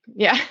think,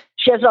 yeah,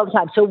 she does it all the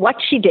time. So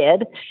what she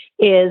did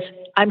is,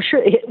 I'm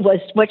sure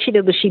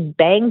she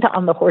banged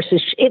on the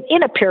horse's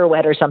in a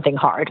pirouette or something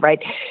hard, right?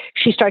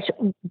 She starts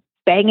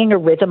banging a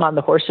rhythm on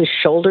the horse's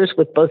shoulders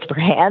with both of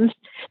her hands,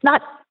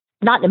 not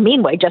in a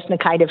mean way, just in a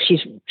kind of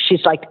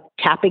she's like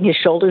tapping his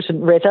shoulders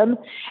in rhythm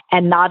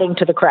and nodding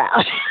to the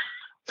crowd.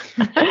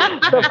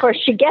 So of course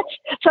she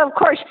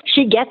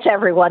gets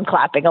everyone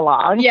clapping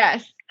along.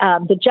 Yes.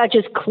 The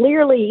judges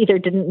clearly either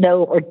didn't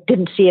know or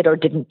didn't see it or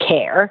didn't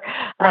care.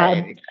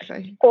 Right,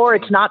 exactly. Or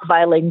it's not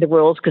violating the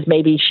rules because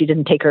maybe she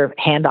didn't take her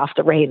hand off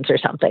the reins or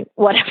something.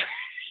 Whatever.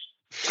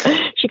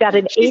 She got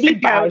an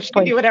 85. She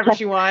can do whatever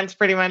she wants,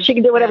 pretty much. She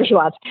can do whatever she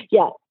wants.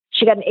 Yeah.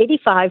 She got an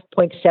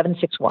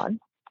 85.761.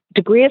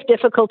 Degree of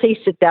difficulty,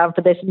 sit down for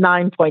this,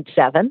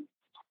 9.7.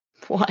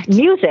 What?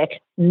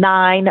 Music,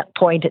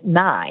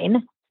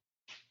 9.9.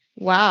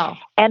 Wow.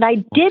 And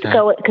I did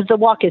go, because the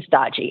walk is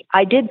dodgy,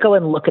 I did go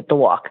and look at the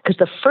walk, because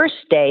the first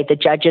day the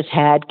judges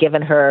had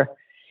given her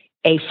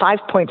a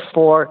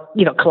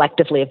 5.4,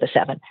 collectively of the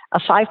 7, a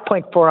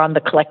 5.4 on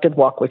the collected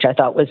walk, which I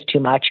thought was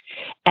too much,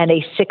 and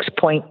a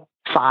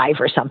 6.5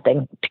 or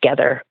something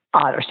together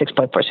on, or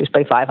 6.4,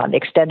 6.5 on the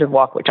extended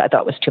walk, which I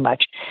thought was too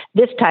much.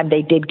 This time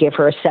they did give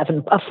her a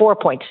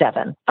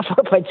 4.7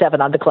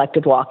 on the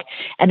collected walk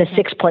and a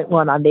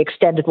 6.1 on the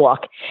extended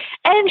walk.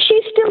 And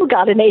she still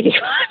got an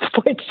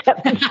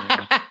 85.7.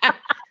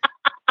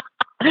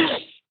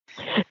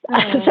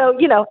 So,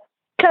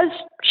 because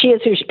she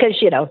is who because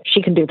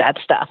she can do that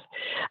stuff.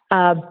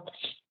 And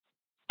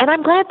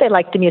I'm glad they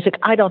liked the music.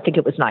 I don't think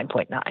it was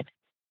 9.9.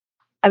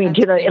 I mean,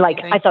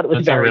 I thought it was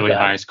That's very a really good.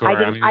 high score.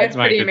 That's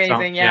pretty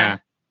amazing. Yeah.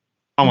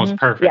 Almost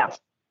perfect.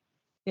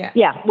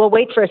 Yeah. Well,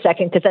 wait for a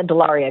second because then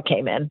Delaria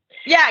came in.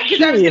 Yeah,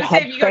 because I was going to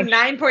say, if you go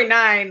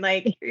 9.9,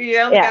 like you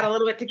only got a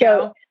little bit to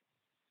go.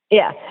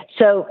 Yeah.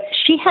 So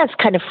she has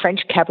kind of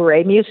French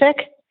cabaret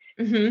music.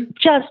 Mm-hmm.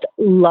 Just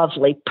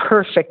lovely,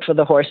 perfect for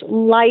the horse,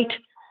 light,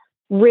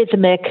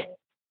 rhythmic,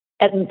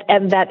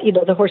 and that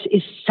the horse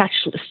is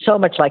so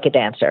much like a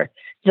dancer.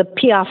 The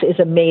piaffe is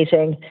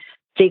amazing.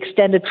 The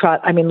extended trot,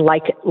 I mean,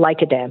 like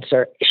a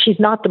dancer. She's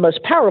not the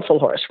most powerful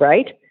horse,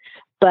 right?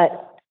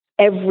 But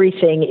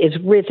everything is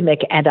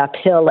rhythmic and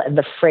uphill, and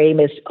the frame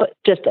is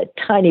just a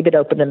tiny bit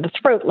open in the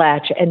throat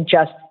latch, and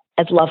just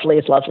as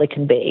lovely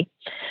can be.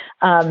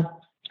 And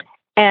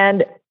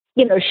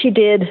she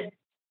did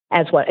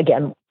as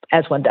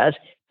one does,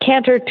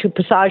 canter to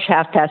passage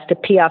half pass to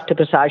piaffe to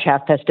passage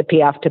half pass to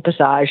piaffe to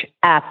passage,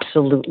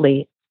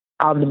 absolutely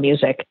on the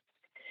music.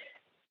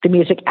 The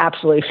music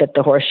absolutely fit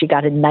the horse. She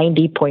got a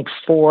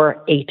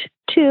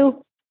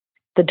 90.482.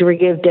 The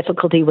degree of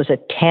difficulty was a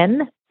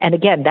 10. And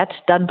again, that's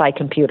done by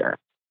computer.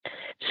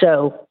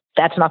 So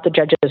that's not the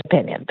judge's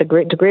opinion. The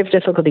degree of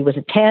difficulty was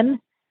a 10,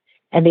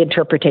 and the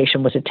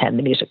interpretation was a 10.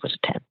 The music was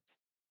a 10.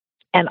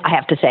 And I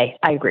have to say,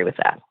 I agree with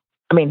that.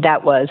 I mean, I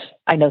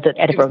know that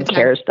everyone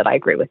cares that I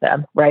agree with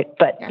them, right?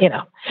 But,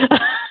 Yeah.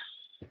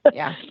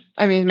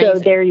 I mean, amazing. So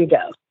there you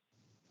go.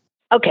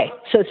 Okay.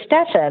 So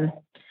Stefan,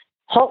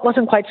 halt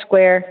wasn't quite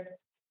square.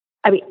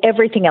 I mean,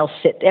 everything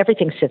sits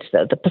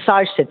though. The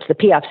passage sits, the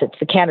piaffe sits,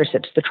 the canter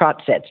sits, the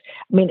trot sits.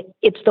 I mean,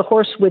 it's the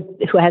horse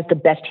who has the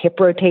best hip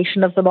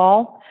rotation of them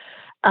all.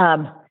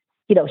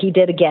 He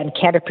did again,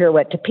 canter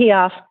pirouette to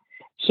piaffe.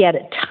 He had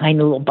a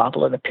tiny little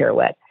bobble in the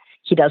pirouette.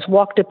 He does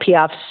walk to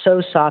piaffe,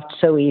 so soft,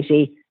 so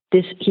easy.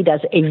 He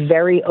does a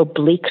very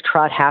oblique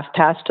trot half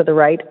pass to the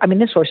right. I mean,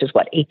 this horse is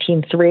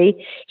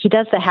 18.3. He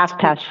does the half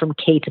pass from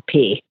K to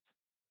P.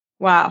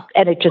 Wow.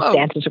 And it just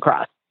dances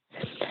across.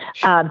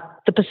 The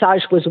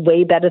passage was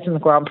way better than the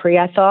Grand Prix,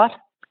 I thought.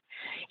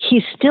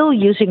 He's still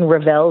using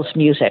Ravel's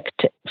music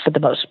for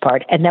the most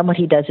part. And then what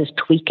he does is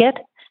tweak it,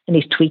 and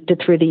he's tweaked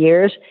it through the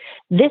years.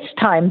 This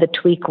time, the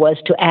tweak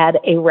was to add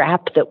a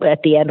rap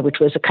at the end, which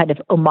was a kind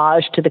of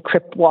homage to the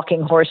crip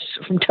walking horse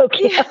from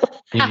Tokyo.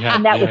 Yeah.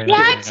 And that was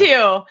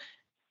cute.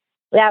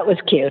 That was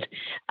cute.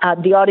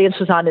 The audience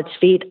was on its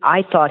feet.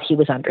 I thought he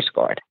was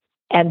underscored,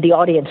 and the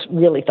audience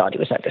really thought he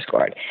was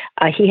underscored.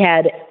 He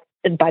had,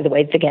 and by the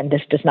way, again,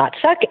 this does not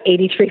suck,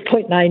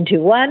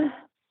 83.921.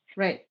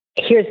 Right.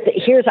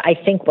 Here's I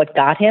think what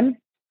got him.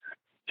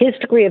 His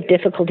degree of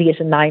difficulty is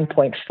a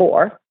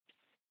 9.4,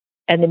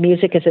 and the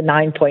music is a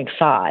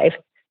 9.5,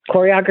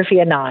 choreography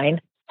a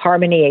 9,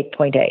 harmony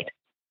 8.8.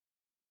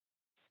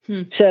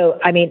 So,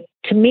 I mean,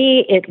 to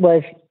me, it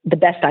was the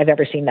best I've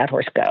ever seen that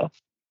horse go.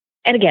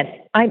 And again,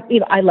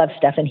 I love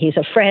Stefan. He's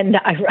a friend.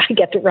 I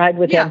get to ride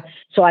with him,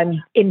 so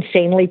I'm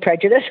insanely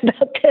prejudiced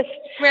about this.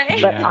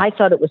 Right. But I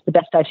thought it was the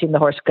best I've seen the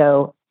horse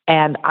go,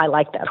 and I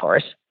like that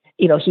horse.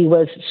 He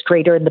was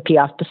straighter in the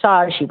piaffe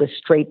passage. He was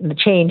straight in the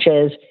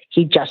changes.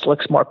 He just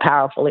looks more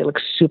powerful. He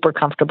looks super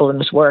comfortable in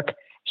his work.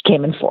 He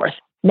came in fourth.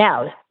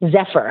 Now,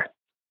 Zephyr.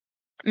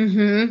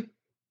 Mm-hmm.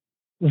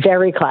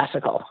 Very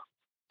classical.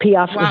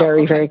 Piaffe,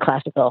 very, very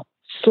classical.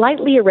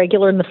 Slightly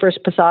irregular in the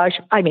first passage.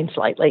 I mean,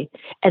 slightly.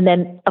 And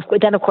then of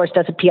course,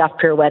 does a piaffe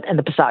pirouette, and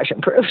the passage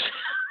improves.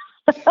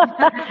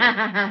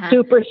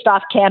 Super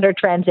soft canter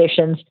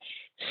transitions.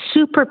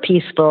 Super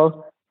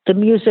peaceful. The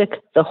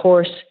music, the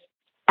horse,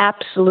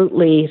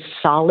 absolutely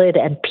solid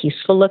and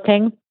peaceful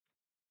looking.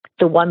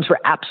 The ones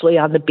were absolutely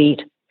on the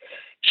beat.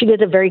 She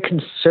did a very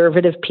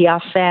conservative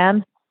piaffe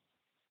fan.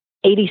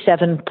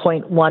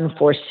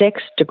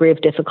 87.146, degree of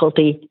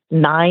difficulty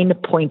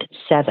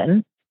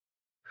 9.7,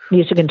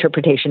 music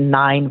interpretation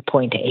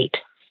 9.8.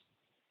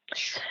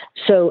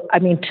 So, I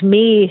mean, to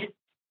me,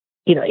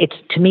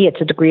 it's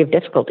a degree of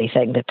difficulty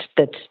thing.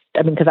 That's.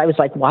 I mean, because I was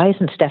like, why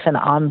isn't Stefan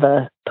on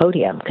the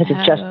podium? Because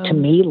it just to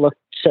me looked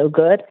so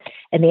good.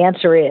 And the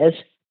answer is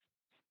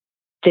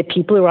the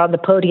people who were on the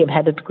podium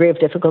had a degree of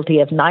difficulty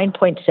of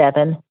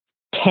 9.7,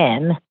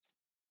 10.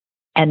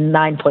 And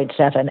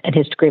 9.7, and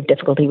his degree of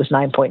difficulty was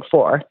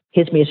 9.4.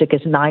 His music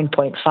is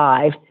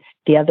 9.5.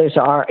 The others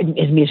are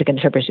his music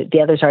interpretation. The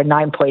others are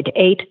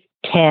 9.8,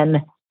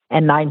 10,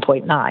 and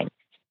 9.9.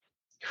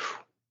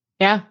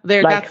 Yeah,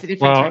 that's the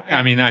difference. Well, right there.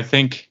 I mean, I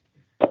think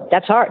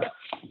that's hard.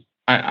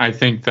 I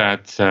think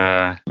that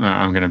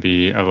I'm going to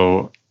be a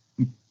little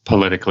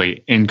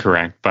politically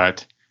incorrect,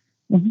 but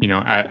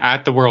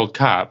at the World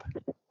Cup,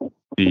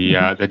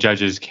 the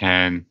judges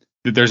can.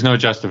 There's no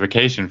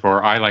justification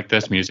for I like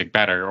this music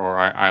better or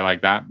I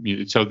like that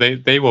music. So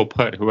they will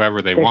put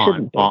whoever they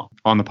want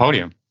on the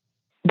podium.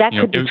 That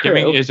could be true.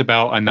 Giving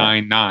Isabel a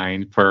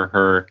 9.9 for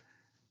her,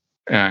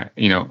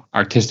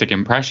 artistic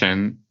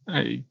impression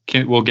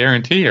will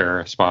guarantee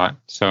her a spot.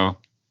 So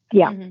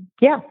yeah,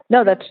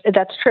 no,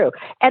 that's true.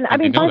 And I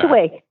mean, by the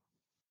way,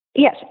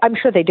 yes, I'm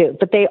sure they do,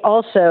 but they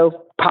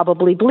also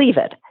probably believe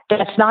it.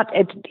 that's not,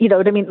 it's, you know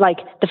what I mean? Like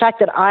the fact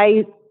that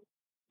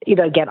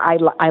again,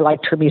 I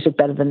liked her music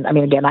better than,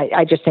 again,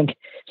 I just think,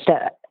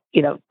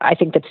 I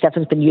think that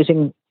Stefan's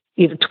been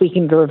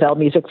tweaking the Ravel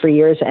music for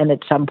years, and at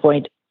some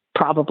point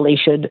probably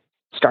should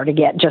start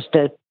again just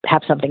to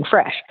have something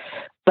fresh.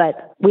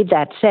 But with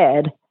that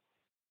said,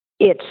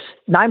 it's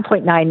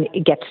 9.9.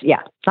 It gets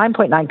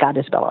 9.9 got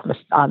Isabel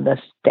on the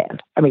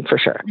stand. For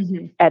sure.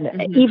 Mm-hmm.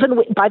 And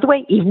even by the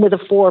way, even with a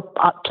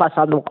 4+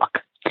 on the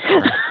walk.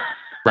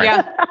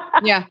 Right.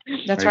 Yeah,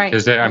 that's right.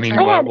 Because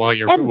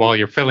while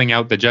you're filling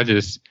out the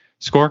judges'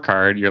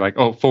 scorecard, you're like,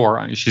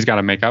 4. She's got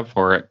to make up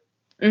for it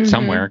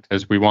somewhere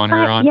because we want her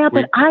on. Yeah,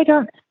 but I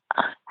don't.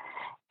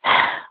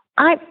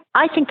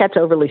 I think that's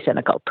overly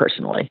cynical,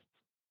 personally.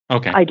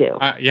 Okay, I do.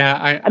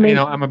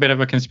 I'm a bit of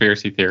a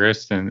conspiracy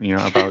theorist, and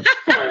about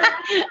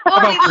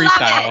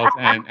freestyles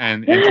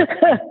and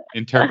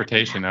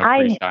interpretation of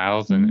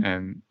freestyles,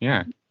 and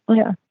yeah.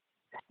 But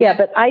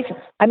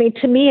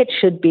to me, it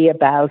should be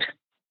about,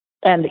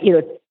 and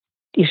you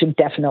should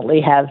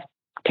definitely have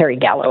Terry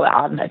Gallo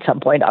on at some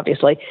point,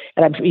 obviously,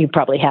 and you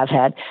probably have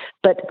had.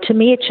 But to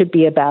me, it should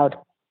be about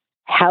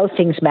how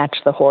things match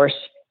the horse,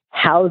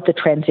 how the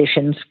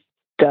transitions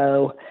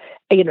go.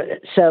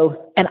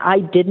 And I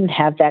didn't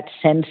have that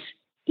sense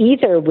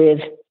either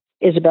with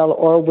Isabel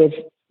or with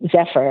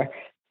Zephyr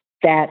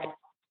that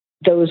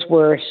those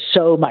were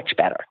so much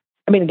better.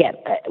 Again,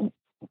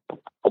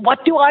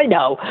 what do I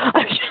know?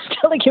 I'm just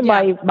telling you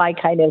my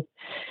kind of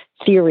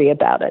theory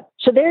about it.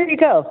 So there you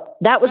go.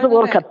 That was the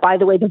World Cup. By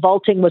the way, the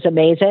vaulting was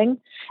amazing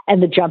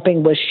and the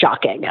jumping was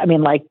shocking.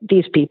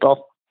 These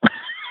people.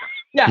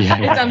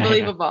 It's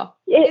unbelievable.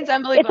 It's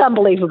unbelievable. It's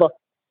unbelievable.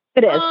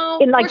 It is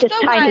in this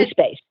tiny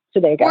space. So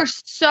there you go. We're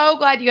so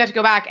glad you got to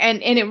go back,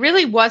 and it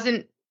really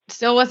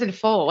still wasn't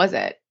full, was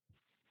it?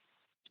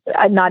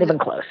 Not even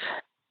close.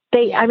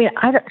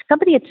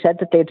 Somebody had said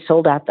that they'd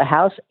sold out the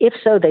house. If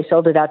so, they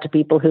sold it out to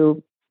people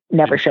who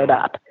never showed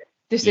up.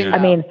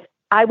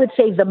 I would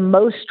say the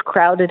most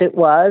crowded it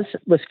was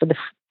for the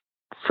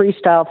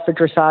freestyle, for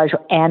dressage,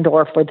 and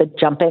or for the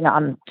jumping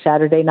on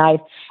Saturday night,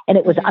 and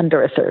it was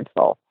under a third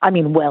full.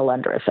 Well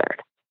under a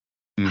third.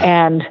 Mm.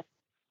 And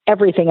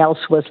everything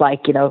else was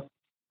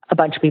a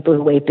bunch of people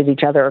who waved at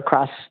each other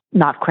across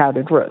not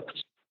crowded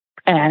rooms.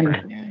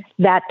 And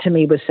that to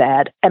me was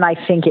sad. And I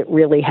think it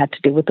really had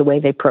to do with the way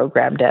they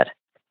programmed it.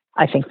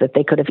 I think that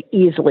they could have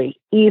easily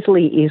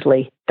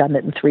done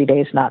it in 3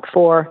 days, not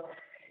 4.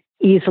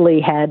 Easily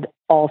had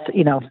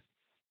the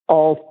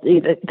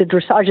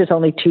dressage is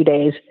only 2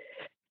 days,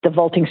 the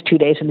vaulting's 2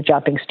 days, and the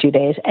jumping's 2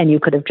 days. And you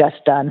could have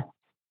just done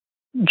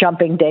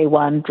jumping day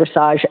 1,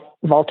 dressage,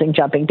 vaulting,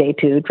 jumping day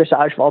 2,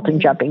 dressage,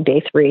 vaulting, jumping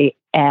day 3,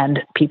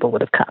 and people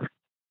would have come.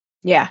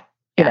 Yeah,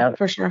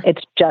 for sure.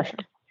 It's just,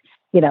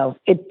 so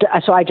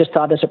I just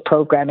thought as a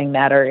programming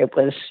matter, it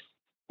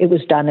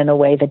was done in a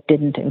way that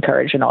didn't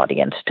encourage an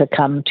audience to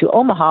come to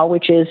Omaha,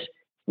 which is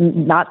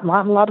not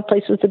a lot of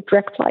places with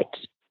direct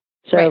flights.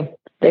 So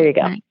there you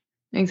go. Right.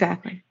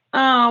 Exactly.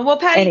 Oh, well,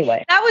 Patty,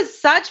 anyway, that was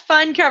such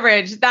fun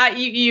coverage that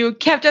you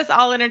kept us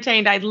all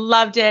entertained. I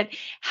loved it.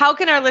 How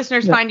can our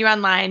listeners find you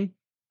online?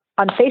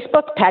 On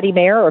Facebook, Patty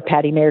Mayer or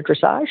Patty Mayer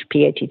Dressage,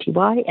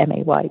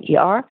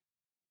 PattyMayer.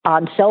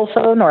 On cell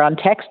phone or on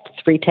text,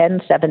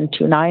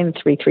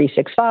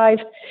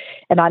 310-729-3365.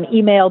 And on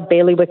email,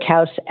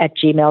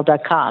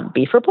 bailiwickhouse@gmail.com.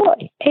 B for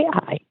boy,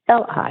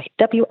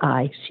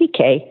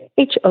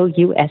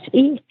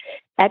 AILIWICKHOUSE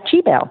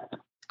 @gmail.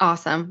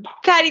 Awesome.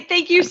 Patty,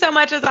 thank you so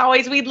much as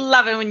always. We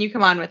love it when you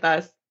come on with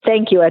us.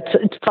 Thank you.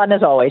 It's fun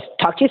as always.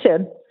 Talk to you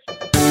soon.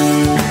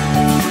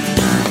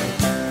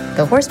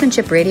 The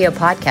Horsemanship Radio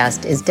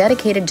podcast is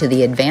dedicated to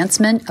the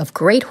advancement of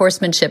great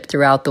horsemanship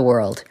throughout the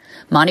world.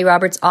 Monty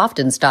Roberts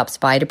often stops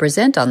by to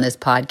present on this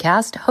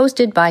podcast,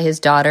 hosted by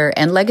his daughter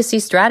and legacy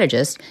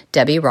strategist,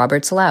 Debbie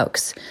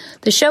Roberts-Laux.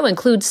 The show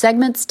includes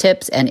segments,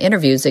 tips, and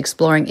interviews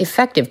exploring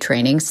effective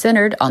training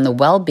centered on the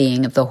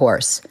well-being of the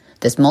horse.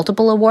 This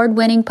multiple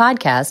award-winning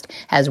podcast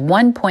has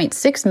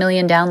 1.6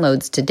 million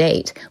downloads to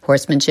date.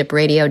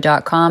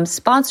 HorsemanshipRadio.com,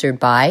 sponsored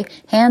by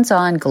Hands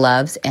On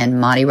Gloves and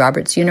Monty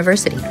Roberts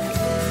University.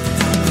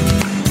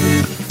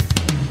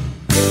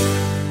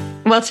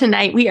 Well,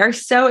 tonight we are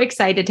so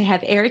excited to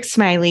have Eric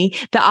Smiley,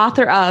 the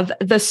author of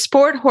The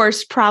Sport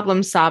Horse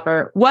Problem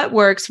Solver, What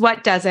Works,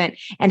 What Doesn't,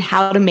 and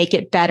How to Make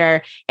It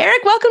Better.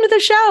 Eric, welcome to the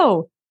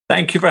show.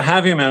 Thank you for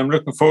having me. I'm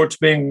looking forward to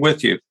being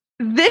with you.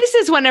 This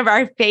is one of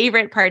our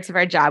favorite parts of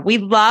our job. We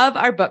love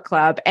our book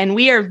club, and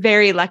we are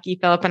very lucky,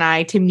 Philip and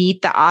I, to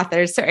meet the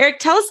authors. So, Eric,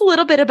 tell us a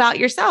little bit about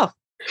yourself.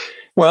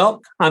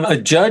 Well, I'm a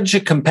judge,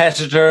 a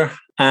competitor,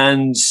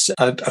 and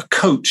a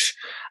coach.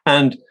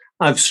 And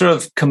I've sort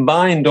of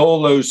combined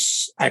all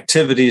those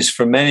activities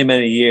for many,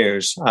 many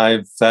years.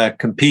 I've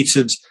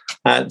competed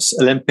at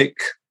Olympic,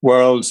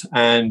 World,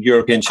 and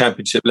European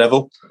Championship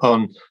level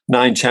on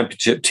 9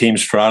 championship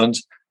teams for Ireland.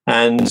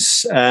 And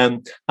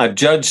I've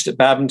judged at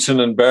badminton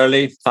and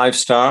Burley,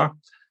 5-star.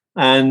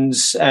 And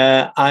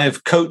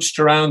I've coached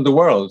around the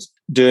world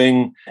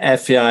doing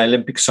FEI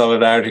Olympic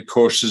Solidarity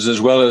courses, as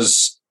well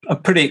as a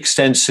pretty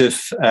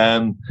extensive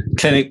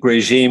clinic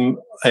regime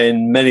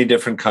in many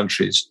different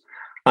countries.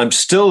 I'm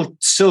still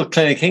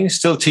clinicking,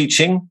 still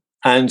teaching,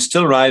 and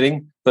still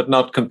riding, but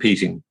not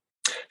competing.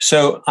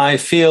 So I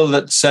feel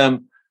that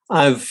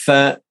I've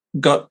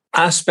got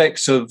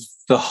aspects of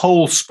the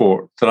whole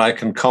sport that I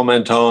can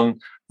comment on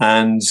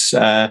and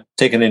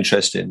take an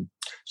interest in.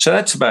 So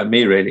that's about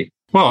me, really.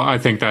 Well, I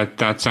think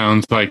that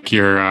sounds like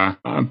you're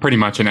pretty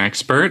much an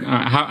expert.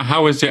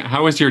 How was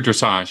your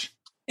dressage?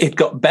 It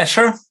got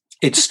better.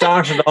 It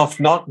started off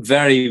not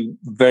very,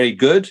 very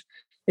good.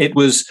 It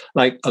was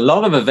like a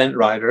lot of event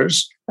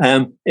riders.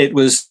 It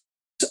was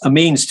a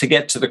means to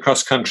get to the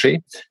cross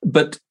country.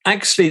 But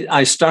actually,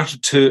 I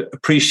started to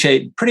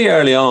appreciate pretty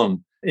early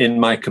on in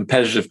my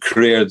competitive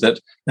career that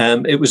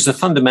it was the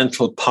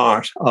fundamental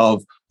part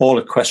of all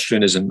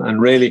equestrianism. And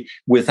really,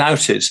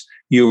 without it,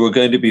 you were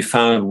going to be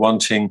found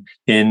wanting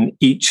in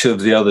each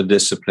of the other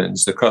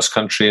disciplines, the cross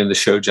country and the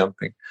show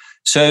jumping.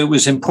 So it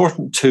was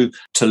important to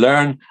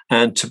learn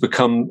and to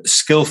become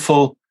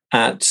skillful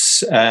at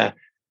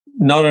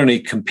not only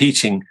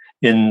competing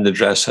in the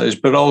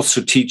dressage, but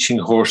also teaching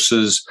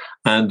horses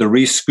and the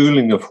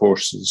reschooling of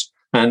horses.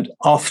 And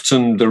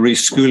often the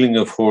reschooling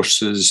of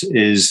horses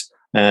is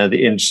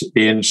the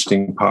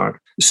interesting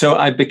part. So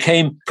I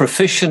became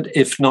proficient,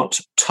 if not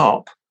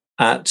top,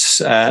 at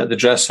the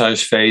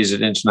dressage phase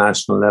at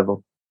international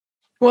level.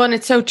 Well, and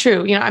it's so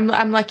true. You know,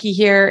 I'm lucky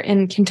here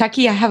in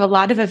Kentucky. I have a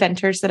lot of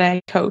eventers that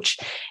I coach,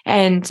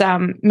 and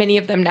many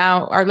of them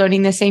now are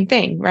learning the same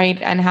thing,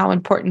 right? And how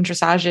important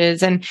dressage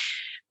is. And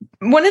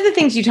one of the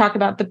things you talk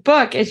about in the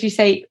book is you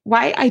say,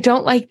 why I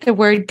don't like the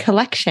word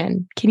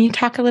collection. Can you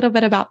talk a little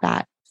bit about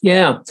that?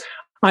 Yeah,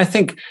 I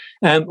think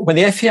when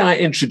the FEI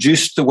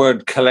introduced the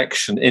word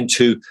collection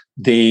into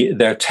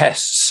their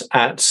tests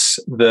at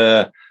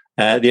the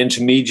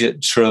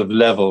intermediate sort of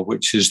level,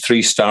 which is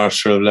 3-star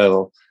sort of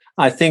level,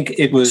 I think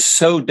it was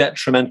so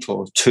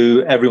detrimental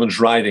to everyone's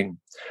riding.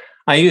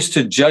 I used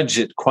to judge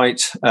it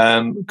quite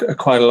a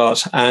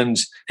lot, and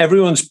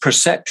everyone's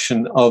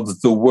perception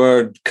of the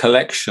word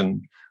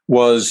collection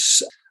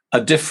was a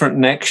different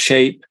neck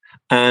shape,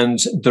 and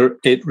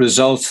it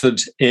resulted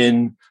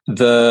in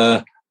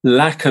the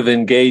lack of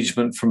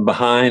engagement from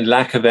behind,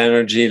 lack of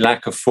energy,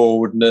 lack of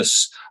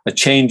forwardness, a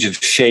change of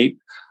shape,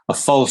 a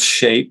false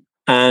shape,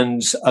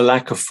 and a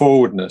lack of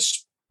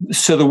forwardness.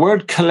 So the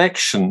word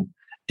collection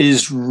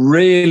is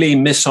really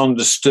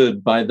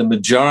misunderstood by the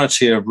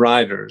majority of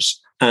riders.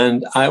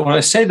 And when I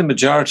say the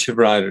majority of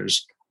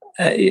riders,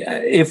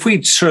 if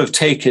we sort of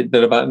take it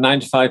that about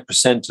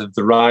 95% of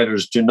the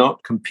riders do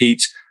not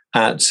compete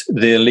at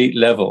the elite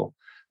level,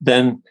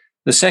 then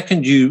the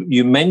second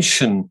you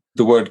mention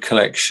the word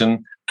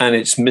collection and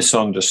it's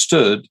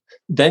misunderstood,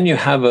 then you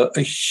have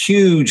a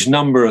huge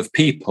number of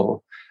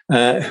people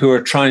who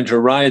are trying to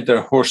ride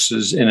their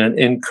horses in an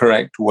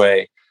incorrect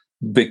way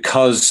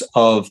because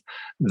of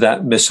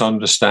that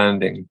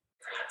misunderstanding.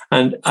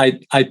 And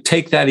I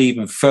take that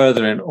even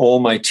further in all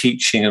my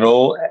teaching and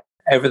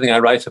everything I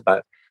write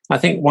about. I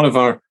think one of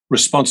our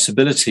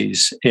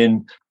responsibilities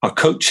in our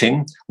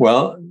coaching,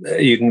 well,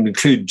 you can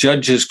include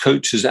judges,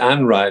 coaches,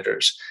 and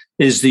riders,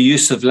 is the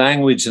use of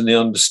language and the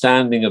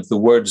understanding of the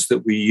words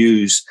that we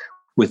use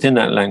within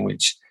that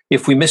language.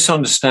 If we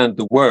misunderstand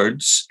the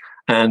words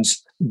and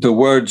the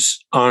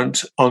words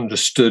aren't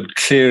understood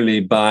clearly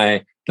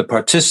by the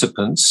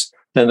participants,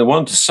 then the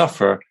one to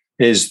suffer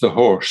is the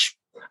horse.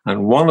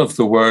 And one of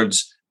the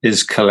words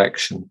is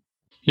collection.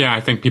 Yeah,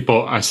 I think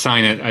people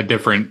assign it a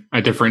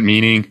different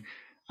meaning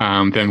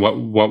than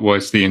what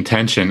was the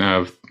intention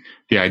of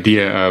the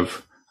idea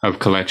of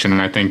collection.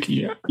 And I think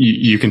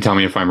you can tell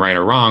me if I'm right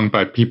or wrong,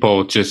 but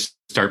people just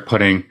start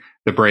putting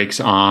the brakes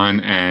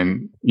on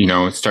and,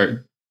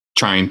 start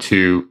trying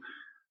to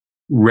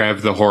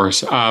rev the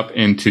horse up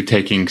into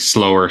taking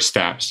slower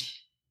steps.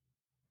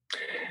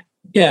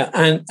 Yeah,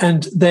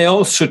 and they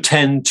also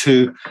tend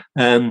to,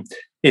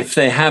 if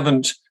they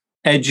haven't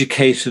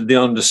educated the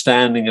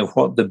understanding of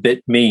what the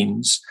bit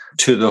means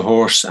to the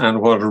horse and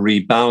what a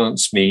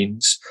rebalance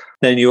means,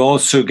 then you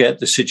also get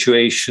the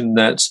situation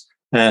that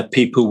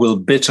people will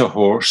bit a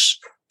horse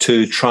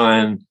to try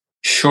and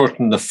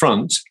shorten the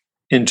front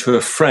into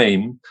a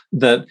frame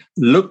that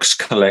looks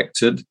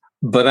collected,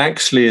 but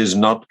actually is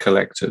not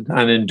collected.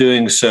 And in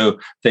doing so,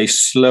 they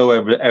slow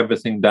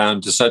everything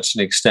down to such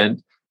an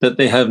extent that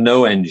they have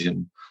no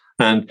engine.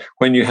 And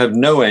when you have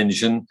no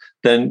engine,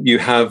 then you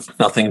have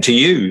nothing to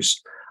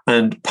use.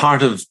 And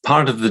part of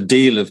the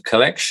deal of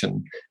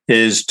collection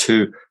is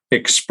to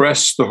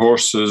express the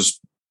horse's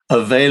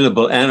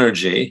available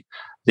energy,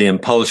 the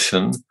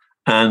impulsion,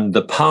 and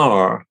the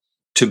power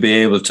to be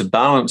able to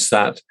balance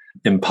that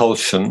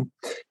impulsion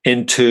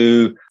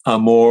into a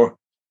more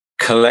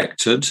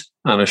collected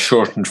and a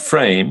shortened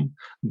frame,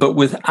 but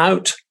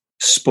without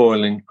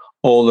spoiling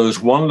all those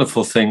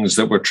wonderful things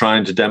that we're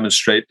trying to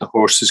demonstrate the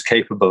horse is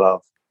capable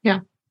of. Yeah.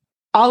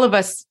 All of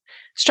us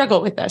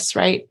struggle with this,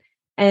 right?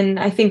 And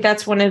I think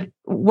that's one of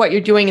what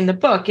you're doing in the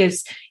book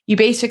is you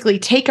basically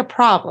take a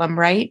problem,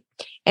 right?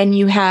 And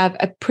you have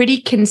a pretty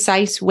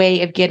concise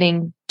way of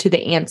getting to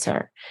the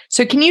answer.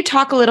 So can you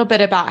talk a little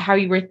bit about how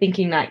you were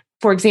thinking that,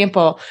 for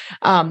example,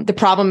 the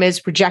problem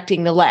is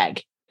rejecting the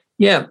leg?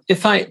 Yeah,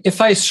 if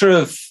I sort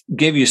of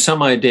give you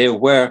some idea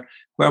where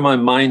my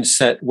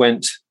mindset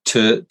went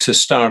to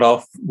start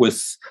off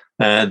with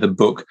the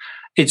book,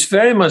 it's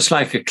very much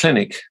like a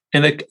clinic.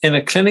 In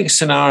a clinic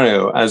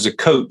scenario, as a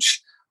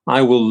coach,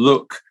 I will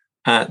look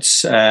at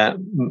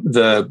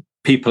the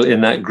people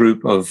in that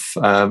group of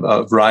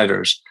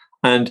riders,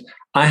 and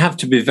I have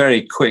to be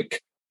very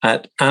quick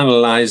at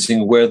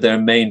analyzing where their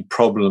main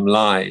problem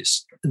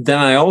lies. Then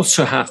I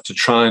also have to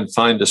try and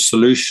find a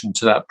solution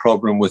to that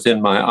problem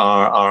within my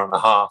hour and a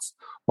half,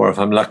 or if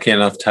I'm lucky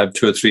enough to have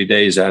 2 or 3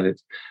 days at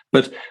it.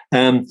 But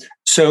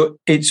so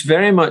it's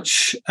very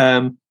much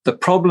the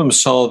problem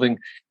solving.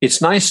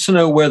 It's nice to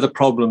know where the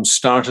problem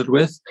started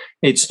with.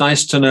 It's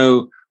nice to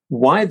know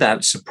why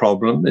that's a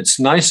problem. It's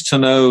nice to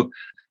know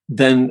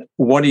then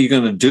what are you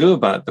going to do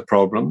about the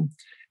problem.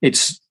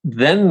 It's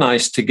then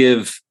nice to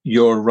give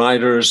your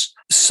riders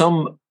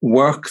some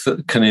work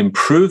that can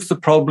improve the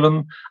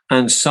problem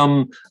and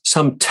some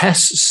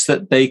tests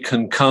that they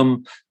can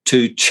come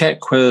to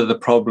check whether the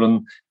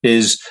problem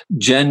is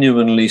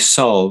genuinely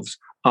solved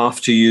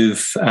after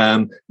you've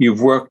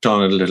worked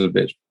on it a little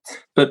bit.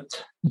 But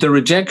the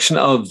rejection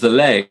of the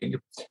leg,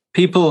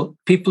 people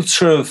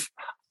sort of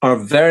are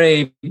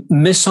very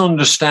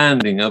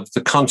misunderstanding of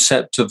the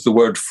concept of the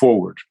word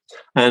forward.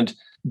 And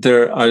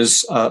there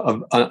is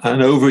an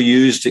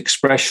overused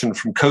expression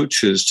from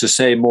coaches to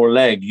say more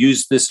leg,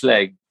 use this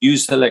leg,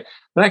 use the leg.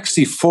 But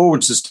actually,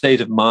 forward's a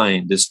state of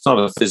mind. It's not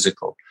a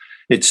physical.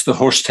 It's the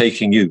horse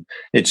taking you.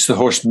 It's the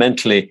horse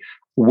mentally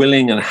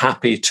willing and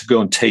happy to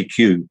go and take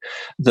you.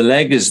 The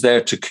leg is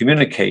there to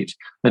communicate,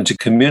 and to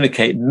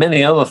communicate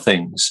many other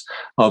things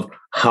of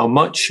how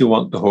much you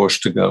want the horse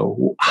to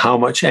go, how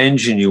much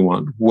engine you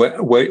want,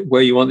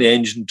 where you want the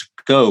engine to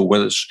go,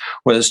 whether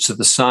it's to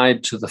the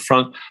side, to the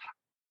front,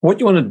 what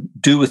you want to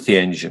do with the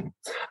engine.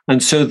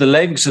 And so the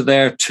legs are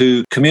there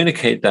to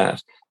communicate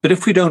that. But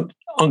if we don't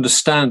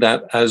understand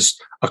that as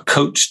a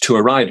coach to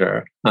a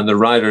rider and the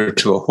rider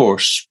to a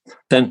horse,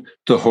 then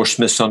the horse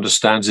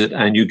misunderstands it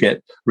and you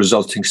get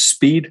resulting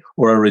speed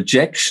or a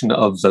rejection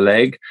of the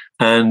leg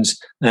and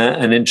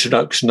an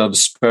introduction of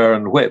spur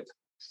and whip.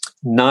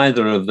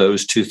 Neither of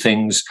those two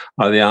things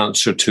are the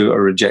answer to a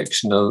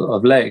rejection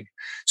of leg.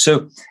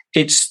 So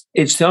it's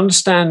the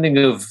understanding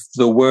of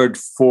the word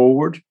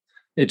forward.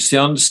 It's the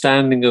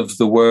understanding of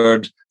the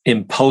word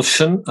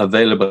impulsion,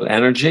 available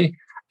energy.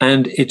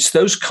 And it's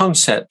those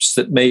concepts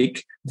that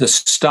make the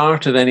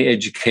start of any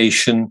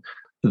education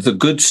the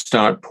good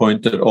start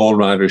point that all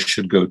riders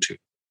should go to.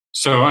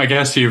 So I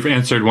guess you've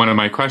answered one of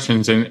my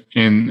questions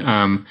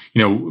in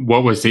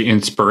what was the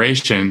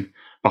inspiration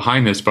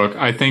behind this book?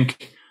 I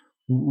think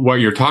what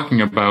you're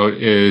talking about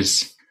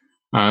is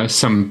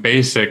some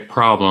basic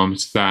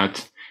problems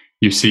that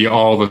you see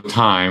all the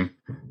time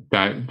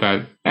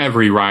that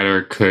every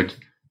rider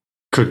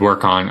could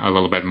work on a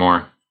little bit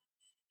more.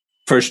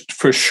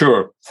 For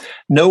sure.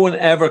 No one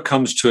ever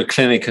comes to a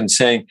clinic and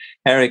saying,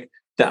 Eric,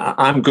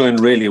 I'm going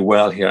really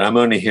well here. I'm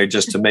only here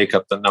just to make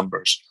up the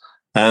numbers.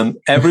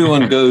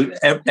 Everyone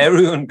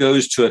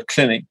goes to a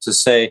clinic to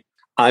say,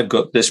 I've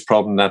got this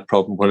problem, that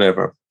problem,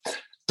 whatever.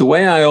 The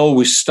way I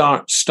always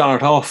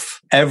start off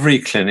every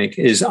clinic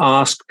is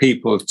ask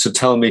people to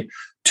tell me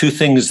 2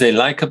 things they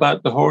like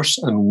about the horse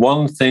and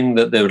 1 thing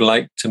that they would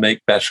like to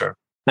make better.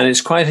 And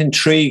it's quite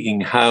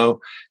intriguing how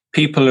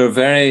people are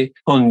very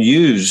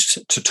unused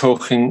to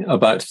talking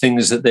about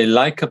things that they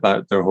like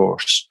about their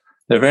horse.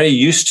 They're very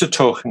used to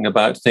talking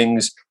about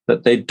things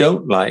that they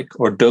don't like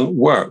or don't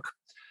work.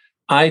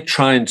 I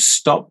try and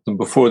stop them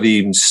before they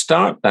even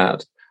start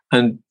that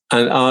and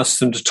ask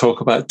them to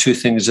talk about 2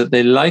 things that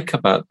they like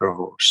about their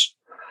horse.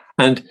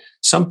 And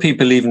some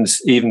people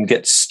even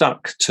get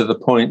stuck to the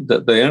point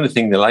that the only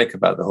thing they like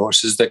about the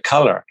horse is the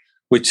color,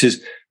 which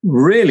is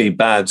really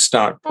bad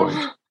start point.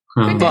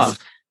 But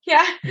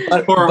yeah.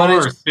 Poor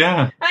horse,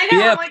 yeah. I know,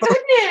 yeah, my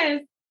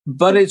goodness.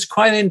 But it's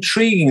quite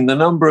intriguing, the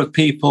number of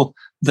people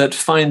that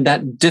find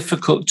that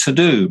difficult to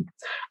do.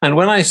 And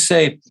when I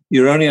say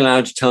you're only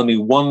allowed to tell me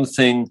 1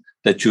 thing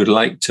that you'd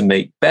like to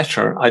make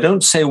better, I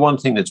don't say 1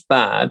 thing that's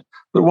bad,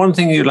 but 1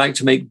 thing you'd like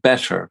to make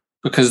better,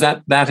 because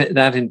that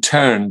in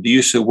turn, the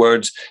use of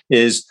words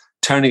is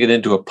turning it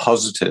into a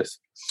positive.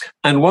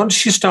 And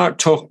once you start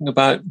talking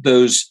about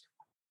those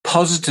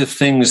positive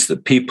things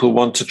that people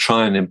want to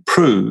try and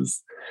improve,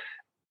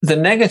 the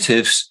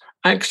negatives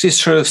actually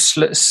sort of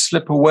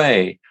slip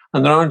away,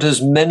 and there aren't as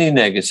many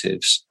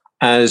negatives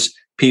as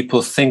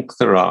people think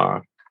there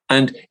are.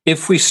 And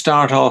if we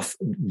start off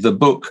the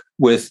book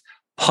with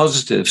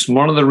positives,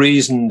 one of the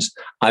reasons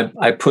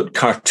I put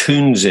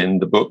cartoons in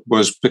the book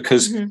was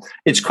because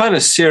it's quite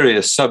a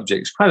serious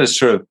subject. It's quite a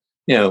sort of,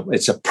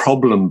 it's a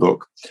problem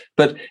book.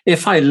 But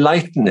if I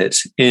lighten it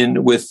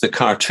in with the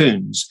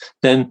cartoons,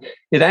 then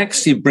it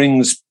actually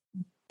brings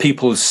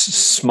people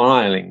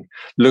smiling,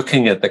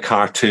 looking at the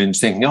cartoons,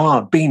 thinking, "Oh,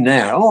 I've been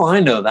there. Oh,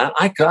 I know that.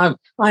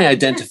 I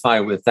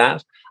identify with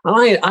that.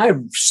 And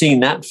I've seen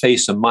that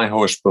face on my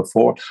horse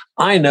before.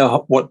 I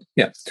know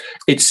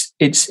it's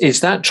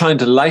that trying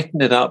to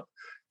lighten it up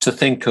to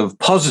think of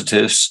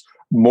positives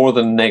more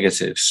than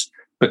negatives,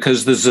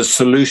 because there's a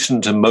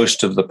solution to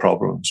most of the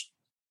problems.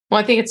 Well,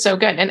 I think it's so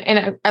good.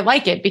 And I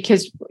like it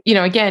because,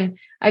 again,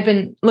 I've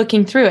been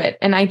looking through it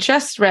and I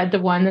just read the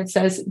one that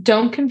says,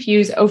 don't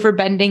confuse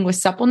overbending with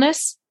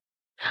suppleness.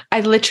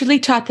 I literally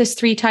taught this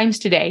 3 times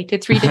today to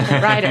 3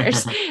 different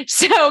riders.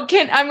 So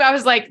I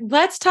was like,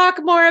 let's talk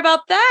more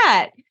about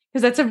that,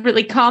 because that's a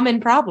really common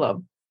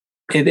problem.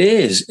 It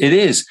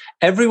is.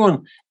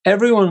 Everyone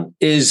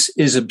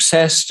is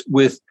obsessed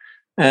with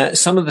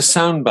some of the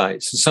sound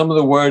bites and some of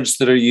the words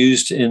that are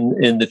used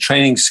in the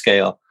training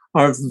scale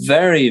are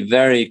very,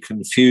 very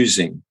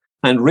confusing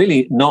and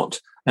really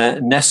not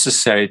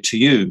necessary to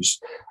use.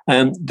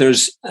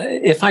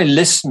 If I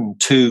listen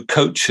to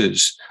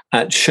coaches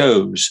at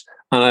shows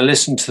and I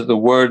listen to the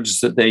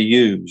words that they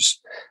use,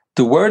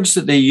 the words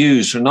that they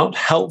use are not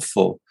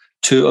helpful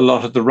to a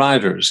lot of the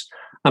riders.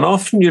 And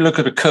often you look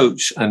at a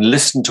coach and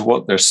listen to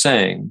what they're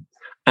saying,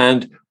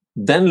 and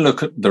then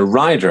look at the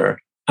rider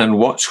and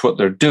watch what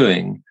they're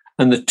doing,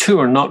 and the two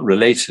are not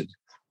related.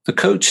 The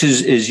coach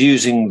is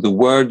using the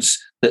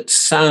words that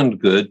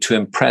sound good to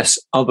impress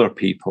other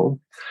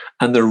people,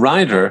 and the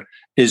rider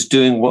is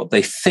doing what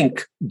they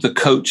think the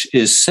coach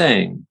is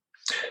saying.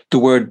 The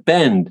word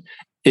bend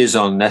is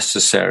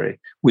unnecessary.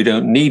 We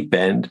don't need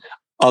bend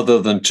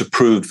other than to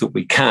prove that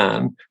we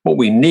can. What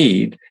we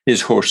need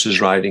is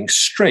horses riding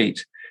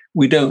straight.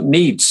 We don't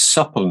need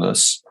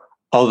suppleness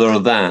other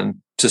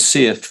than to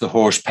see if the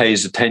horse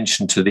pays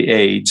attention to the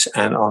aids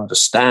and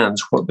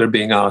understands what they're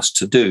being asked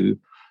to do.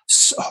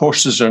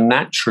 Horses are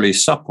naturally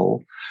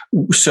supple.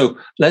 So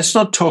let's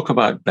not talk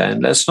about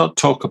bend. Let's not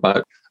talk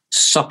about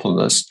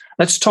suppleness.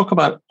 Let's talk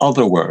about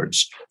other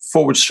words.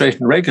 Forward, straight,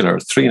 and regular,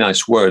 3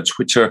 nice words,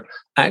 which are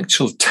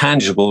actual,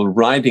 tangible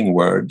riding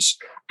words.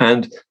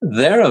 And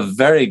they're a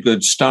very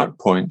good start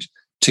point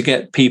to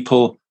get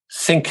people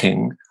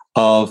thinking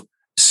of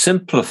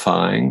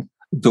simplifying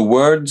the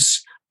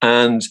words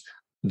and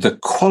the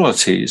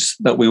qualities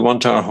that we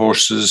want our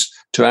horses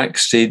to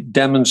actually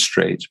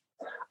demonstrate.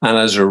 And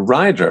as a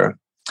rider,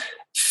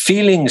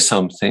 feeling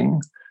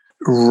something,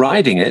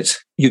 riding it,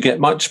 you get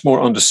much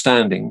more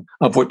understanding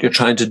of what you're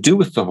trying to do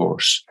with the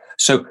horse.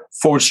 So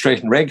forward,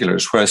 straight, and regular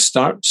is where I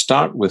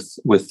start with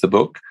the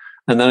book.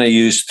 And then I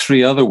use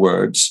 3 other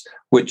words,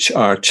 which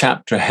are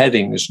chapter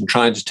headings, and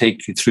trying to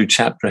take you through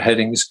chapter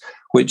headings,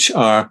 which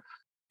are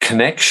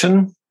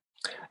connection,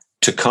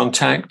 to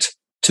contact,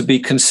 to be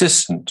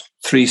consistent,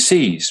 3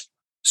 C's.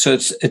 So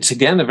it's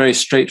again a very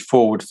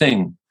straightforward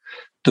thing.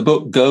 The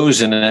book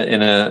goes in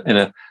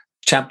a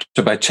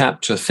chapter by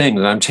chapter thing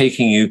that I'm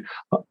taking you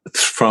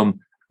from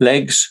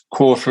legs,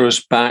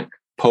 quarters, back,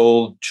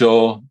 pole,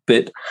 jaw,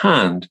 bit,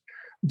 hand.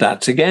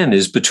 That again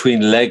is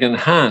between leg and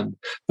hand,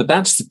 but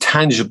that's the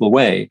tangible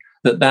way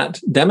that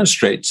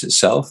demonstrates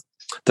itself.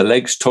 The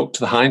legs talk to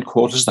the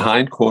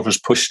hindquarters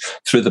push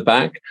through the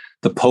back,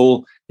 the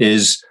pole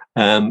is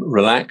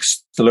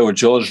relaxed, the lower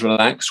jaw is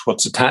relaxed.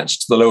 What's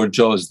attached to the lower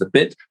jaw is the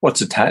bit.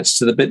 What's attached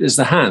to the bit is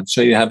the hand.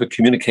 So you have a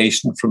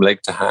communication from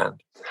leg to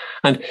hand.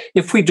 And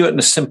if we do it in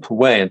a simple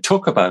way and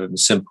talk about it in a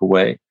simple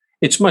way,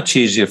 it's much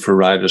easier for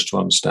riders to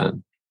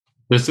understand.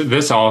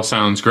 This all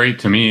sounds great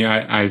to me.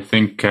 I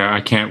think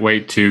I can't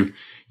wait to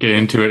get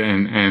into it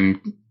and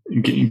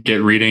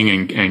get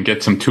reading and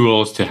get some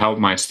tools to help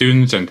my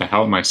students and to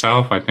help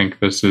myself. I think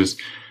this is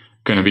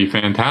going to be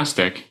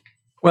fantastic.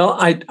 Well,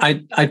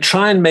 I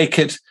try and make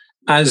it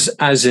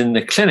as in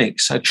the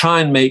clinics. I try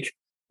and make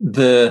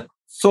the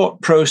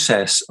thought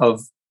process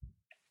of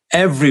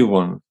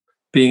everyone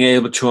being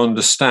able to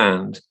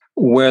understand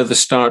where the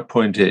start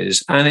point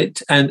is, and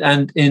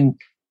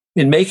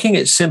in making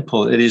it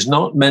simple, it is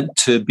not meant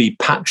to be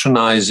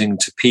patronizing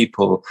to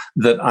people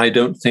that I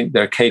don't think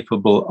they're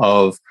capable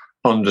of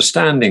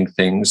understanding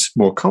things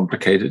more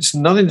complicated. It's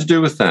nothing to do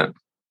with that.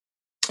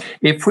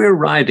 If we're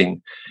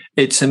riding,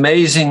 it's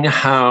amazing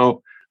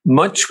how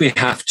much we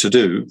have to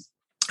do.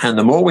 And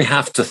the more we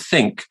have to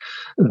think,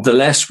 the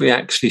less we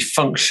actually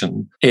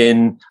function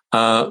in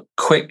a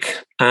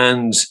quick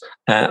and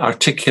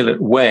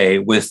articulate way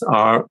with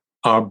our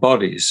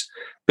bodies,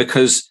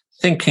 because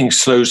thinking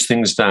slows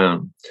things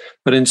down.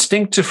 But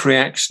instinctive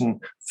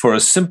reaction for a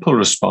simple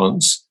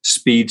response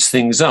speeds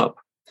things up.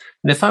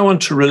 And if I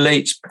want to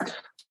relate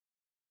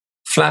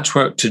flat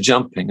work to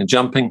jumping and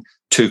jumping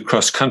to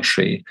cross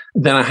country,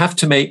 then I have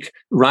to make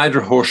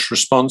rider-horse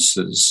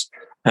responses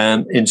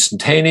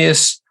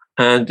instantaneous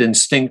and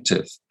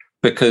instinctive,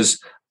 because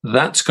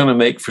that's going to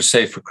make for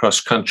safer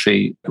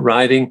cross-country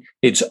riding.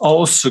 It's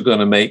also going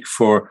to make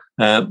for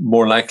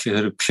more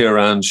likelihood of clear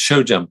rounds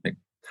show jumping.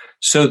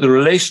 So the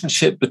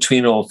relationship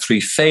between all 3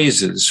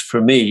 phases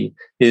for me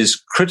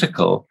is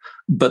critical,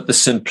 but the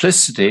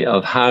simplicity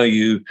of how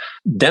you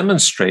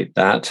demonstrate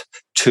that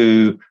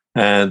to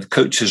the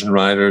coaches and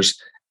riders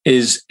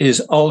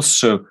is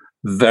also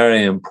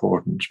very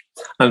important.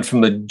 And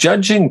from a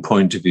judging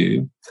point of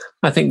view,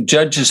 I think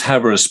judges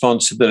have a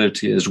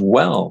responsibility as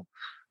well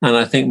And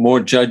I think more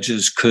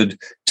judges could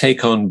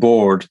take on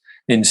board,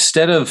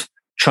 instead of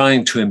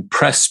trying to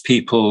impress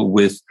people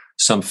with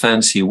some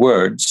fancy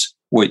words,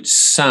 which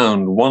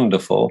sound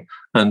wonderful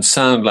and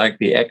sound like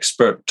the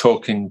expert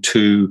talking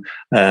to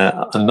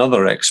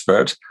another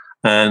expert,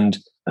 and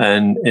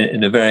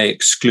in a very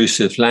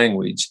exclusive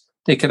language,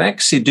 they could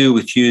actually do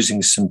with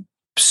using some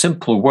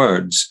simple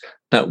words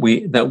that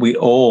we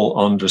all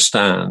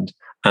understand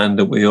and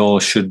that we all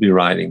should be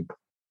writing.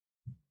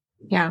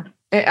 Yeah.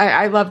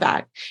 I love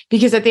that,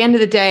 because at the end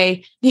of the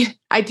day,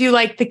 I do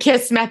like the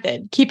KISS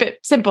method. Keep it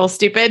simple,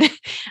 stupid.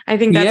 I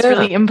think that's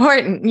really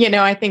important.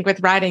 I think with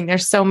writing,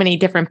 there's so many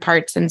different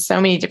parts and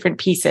so many different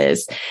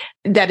pieces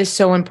that is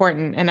so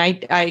important. And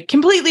I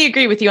completely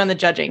agree with you on the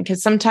judging,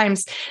 because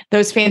sometimes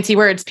those fancy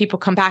words, people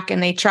come back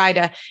and they try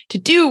to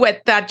do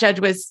what that judge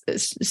was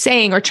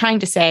saying or trying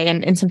to say.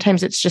 And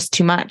sometimes it's just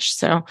too much.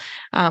 So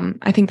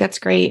I think that's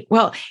great.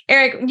 Well,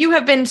 Eric, you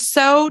have been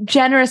so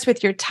generous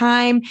with your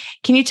time.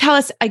 Can you tell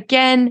us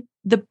again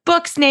the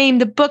book's name,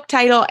 the book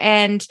title,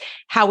 and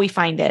how we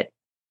find it?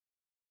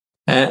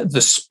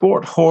 The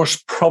Sport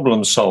Horse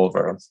Problem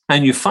Solver.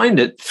 And you find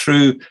it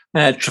through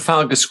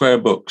Trafalgar Square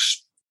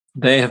Books.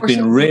 They have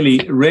been really,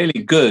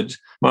 really good.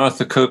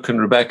 Martha Cook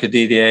and Rebecca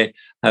Didier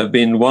have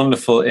been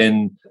wonderful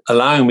in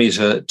allowing me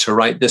to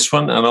write this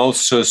one, and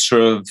also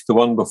sort of the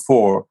one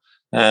before,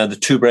 The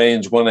Two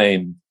Brains, One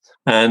Aim.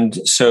 And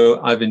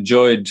so I've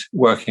enjoyed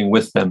working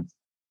with them.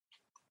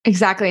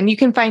 Exactly. And you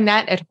can find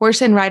that at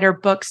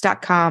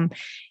horseandriderbooks.com.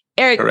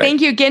 Eric, Correct.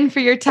 Thank you again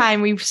for your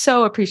time. We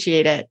so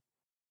appreciate it.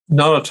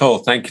 Not at all.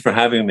 Thank you for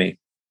having me.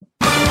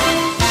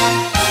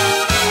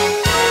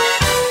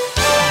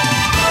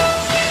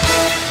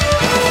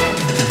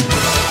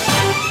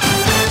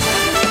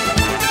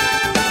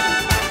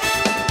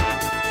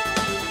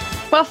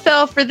 Well,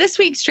 Phil, for this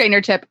week's trainer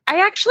tip,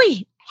 I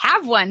actually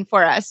have one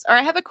for us, or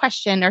I have a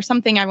question or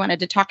something I wanted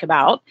to talk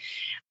about.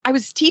 I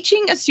was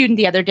teaching a student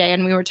the other day,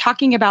 and we were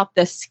talking about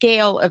the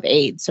scale of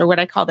AIDS, or what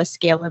I call the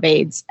scale of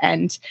AIDS.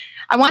 And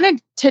I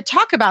wanted to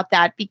talk about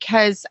that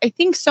because I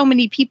think so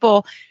many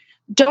people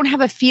don't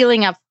have a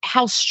feeling of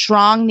how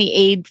strong the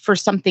aid for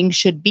something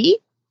should be.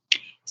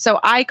 So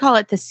I call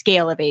it the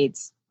scale of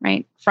AIDS,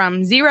 right?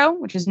 From 0,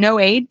 which is no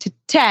aid, to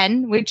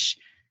 10, which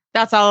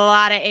that's a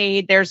lot of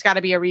aid. There's got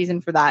to be a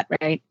reason for that,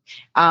 right?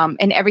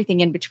 And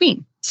everything in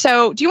between.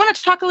 So do you want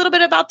to talk a little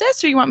bit about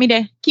this, or you want me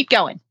to keep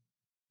going?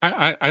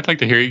 I'd like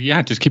to hear you.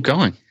 Yeah, just keep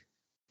going.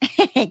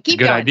 Keep Good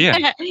going.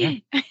 idea.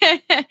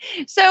 Yeah.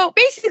 So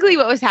basically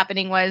what was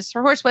happening was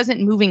her horse wasn't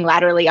moving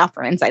laterally off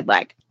her inside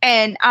leg.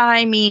 And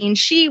I mean,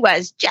 she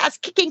was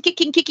just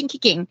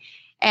kicking.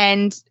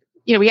 And,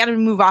 we had to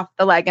move off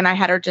the leg, and I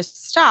had her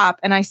just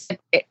stop. And I said,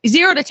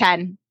 0 to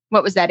 10,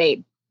 what was that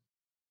aid?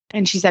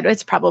 And she said,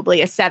 it's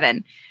probably a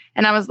 7.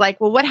 And I was like,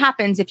 well, what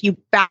happens if you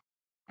back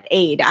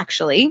aid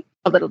actually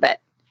a little bit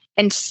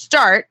and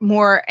start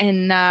more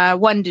in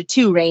 1 to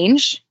 2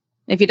 range?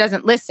 If he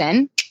doesn't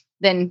listen,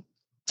 then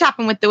tap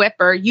him with the whip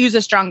or use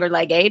a stronger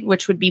leg aid,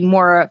 which would be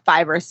more a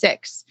 5 or a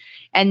 6.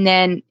 And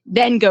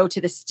then go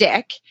to the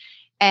stick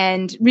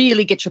and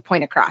really get your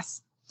point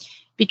across.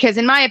 Because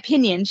in my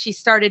opinion, she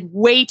started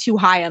way too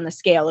high on the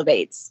scale of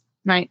aids,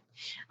 right?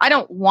 I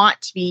don't want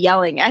to be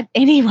yelling at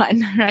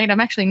anyone, right? I'm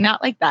actually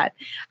not like that.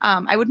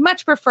 I would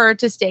much prefer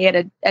to stay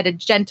at a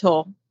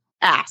gentle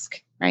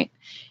ask, right?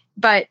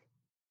 But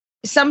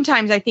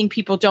sometimes I think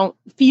people don't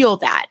feel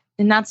that.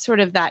 And that's sort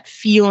of that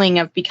feeling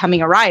of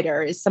becoming a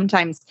rider, is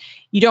sometimes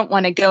you don't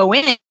want to go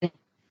in. You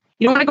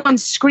don't want to go in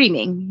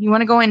screaming. You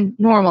want to go in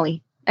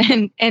normally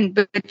and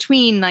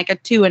between like a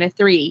 2 and a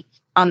 3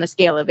 on the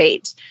scale of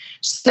 8.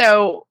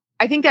 So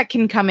I think that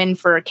can come in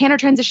for canter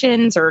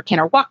transitions or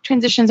canter walk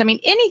transitions. I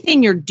mean,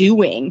 anything you're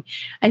doing,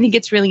 I think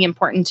it's really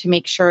important to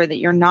make sure that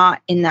you're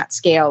not in that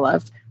scale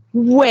of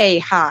way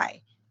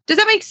high. Does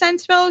that make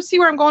sense, Phil? See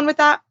where I'm going with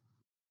that?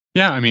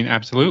 Yeah, I mean,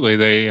 absolutely.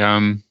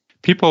 They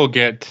people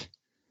get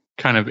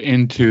kind of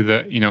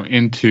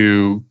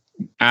into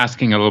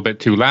asking a little bit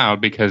too loud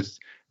because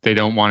they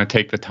don't want to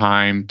take the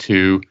time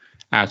to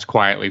ask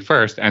quietly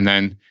first and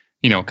then,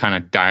 kind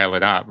of dial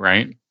it up,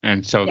 right?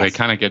 And so They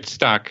kind of get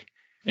stuck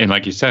in,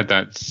 like you said,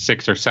 that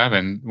 6 or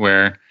 7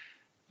 where,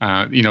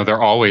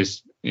 they're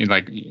always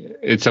like,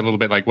 it's a little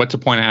bit like, what's the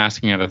point of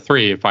asking at a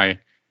 3 if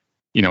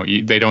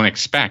they don't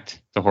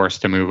expect the horse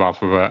to move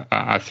off of a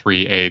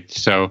 3/8.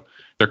 So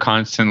they're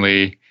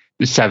constantly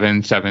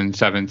 7, 7,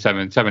 7,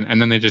 7, 7,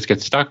 and then they just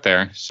get stuck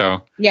there.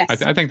 So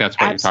yes, I think that's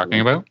what absolutely.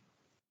 you're talking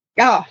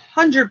about.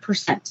 Oh,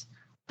 100%.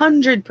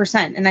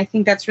 100%. And I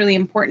think that's really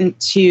important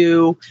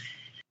to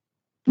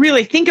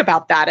really think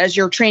about that as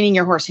you're training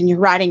your horse and you're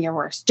riding your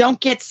horse. Don't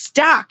get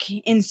stuck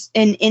in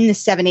the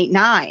 7, 8,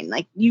 9.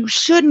 Like, you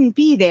shouldn't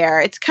be there.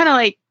 It's kind of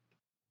like,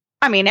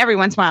 I mean, every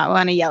once in a while I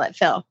want to yell at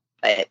Phil,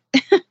 but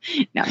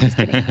no, I'm just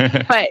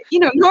kidding. But,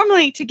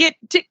 normally to get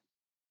to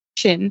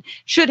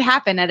should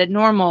happen at a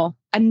normal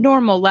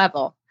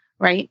level,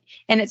 right?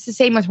 And it's the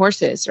same with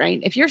horses, right?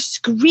 If you're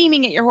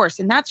screaming at your horse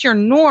and that's your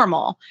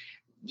normal,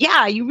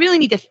 yeah, you really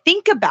need to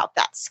think about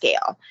that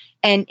scale.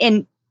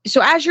 And so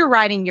as you're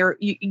riding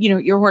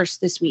your horse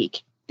this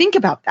week, think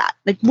about that.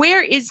 Like,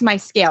 where is my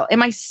scale?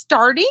 Am I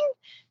starting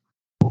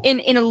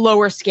in a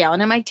lower scale?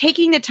 And am I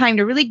taking the time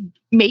to really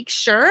make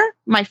sure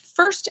my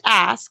first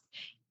ask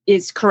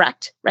is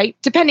correct, right?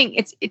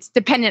 It's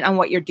dependent on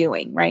what you're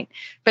doing, right?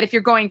 But if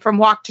you're going from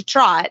walk to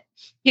trot,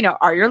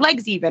 are your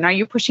legs even? Are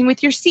you pushing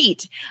with your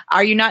seat?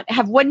 Are you not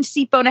have one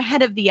seat bone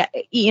ahead of the,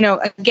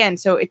 again,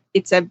 so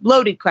it's a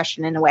loaded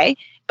question in a way.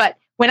 But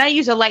when I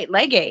use a light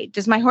leg aid,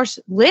 does my horse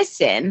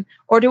listen,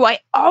 or do I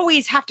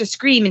always have to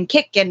scream and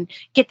kick and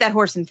get that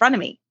horse in front of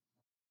me?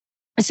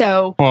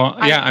 So, well,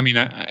 yeah,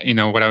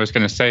 what I was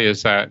going to say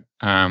is that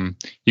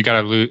you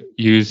got to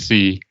use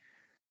the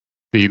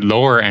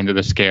lower end of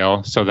the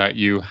scale so that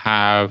you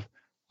have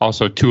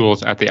also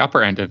tools at the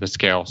upper end of the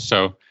scale.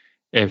 So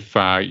if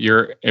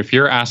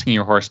you're asking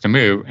your horse to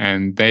move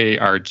and they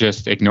are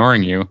just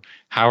ignoring you,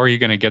 how are you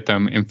going to get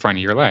them in front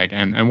of your leg?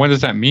 And what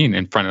does that mean,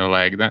 in front of the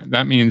leg?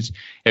 That means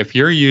if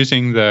you're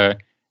using the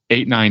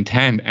 8, 9,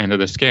 10 end of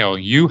the scale,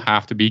 you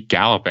have to be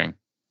galloping.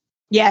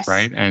 Yes.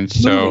 Right. And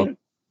so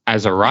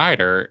as a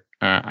rider,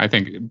 I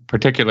think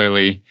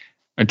particularly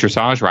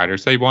dressage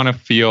riders, they want to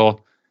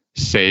feel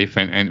safe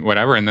and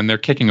whatever, and then they're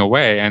kicking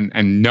away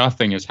and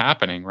nothing is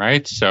happening,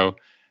 right? So,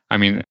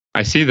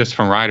 I see this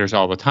from riders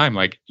all the time.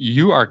 Like,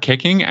 you are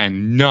kicking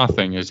and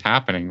nothing is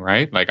happening,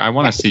 right? Like, I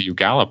want to see you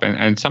gallop.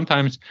 And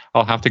sometimes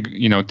I'll have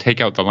to, take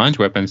out the lunge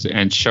whip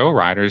and show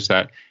riders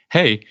that,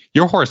 hey,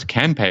 your horse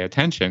can pay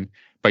attention,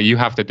 but you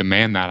have to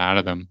demand that out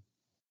of them.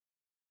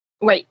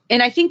 Right.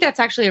 And I think that's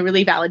actually a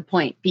really valid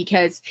point,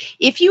 because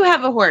if you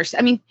have a horse,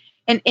 and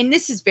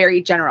this is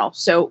very general,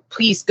 so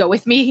please go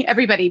with me,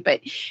 everybody.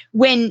 But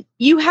when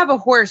you have a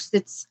horse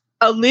that's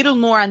a little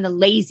more on the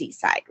lazy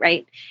side,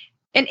 right?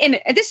 And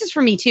this is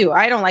for me too.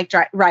 I don't like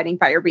riding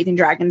fire-breathing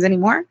dragons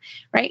anymore,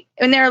 right?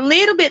 And they're a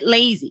little bit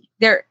lazy.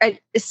 They're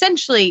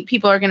essentially,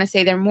 people are going to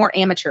say they're more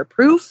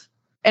amateur-proof.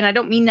 And I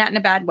don't mean that in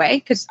a bad way,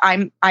 because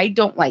I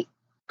don't like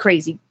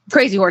crazy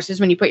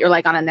horses when you put your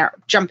leg on and they're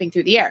jumping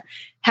through the air.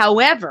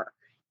 However,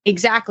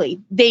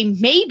 exactly, they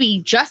may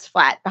be just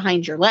flat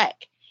behind your leg.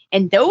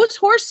 And those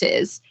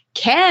horses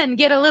can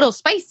get a little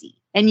spicy,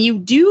 and you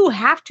do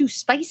have to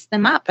spice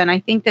them up. And I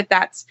think that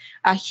that's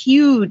a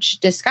huge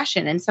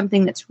discussion and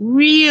something that's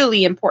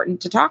really important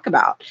to talk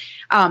about,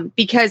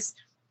 because,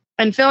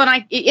 and Phil and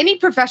I, any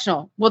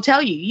professional will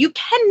tell you, you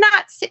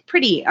cannot sit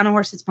pretty on a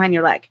horse that's behind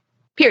your leg,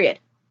 period.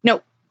 No,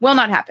 will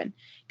not happen,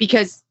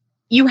 because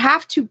you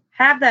have to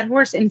have that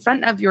horse in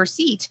front of your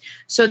seat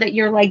so that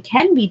your leg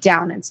can be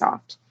down and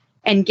soft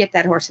and get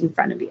that horse in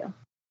front of you.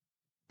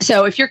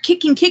 So if you're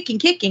kicking,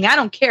 I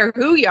don't care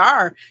who you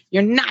are,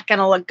 you're not going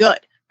to look good,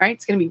 right?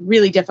 It's going to be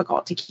really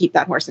difficult to keep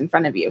that horse in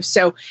front of you.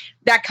 So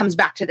that comes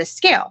back to the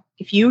scale.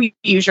 If you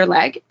use your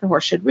leg, the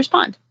horse should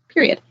respond,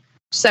 period.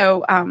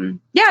 So,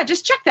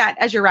 just check that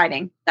as you're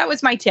riding. That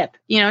was my tip.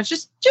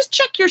 Just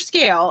check your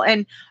scale.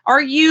 And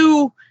are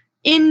you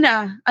in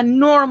a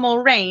normal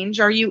range?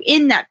 Are you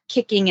in that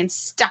kicking and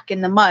stuck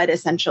in the mud,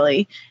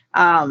 essentially,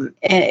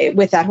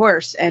 with that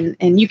horse?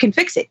 And you can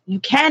fix it. You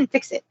can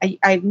fix it.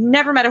 I've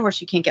never met a horse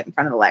you can't get in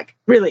front of the leg.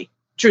 Really,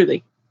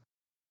 truly.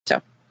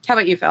 So how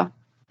about you, Phil?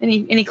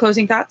 Any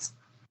closing thoughts?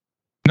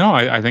 No,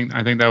 I think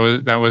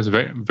that was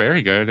very,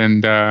 very good.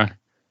 And,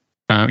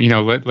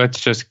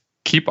 let's just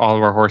keep all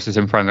of our horses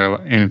in front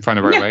of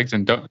our legs,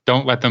 and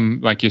don't let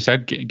them, like you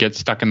said, get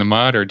stuck in the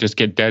mud or just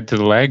get dead to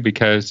the leg,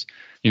 because,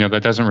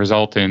 that doesn't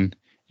result in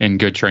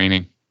good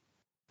training.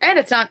 And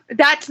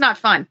that's not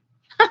fun,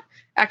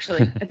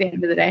 actually, at the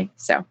end of the day.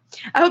 So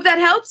I hope that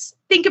helps.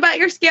 Think about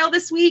your scale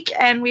this week,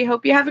 and we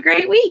hope you have a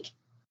great week.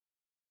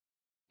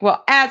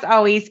 Well, as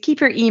always, keep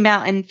your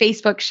email and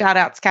Facebook shout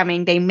outs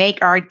coming. They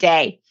make our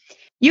day.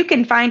 You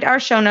can find our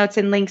show notes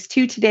and links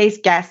to today's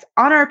guests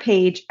on our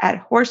page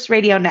at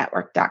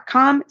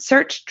horseradionetwork.com.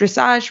 Search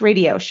Dressage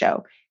Radio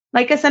Show.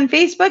 Like us on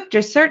Facebook,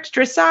 just search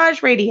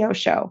Dressage Radio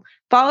Show.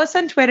 Follow us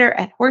on Twitter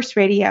at Horse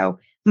Radio.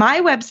 My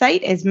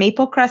website is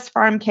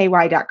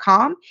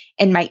maplecrestfarmky.com,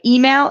 and my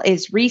email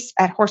is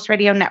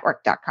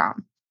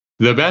reese@horseradionetwork.com.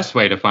 The best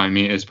way to find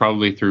me is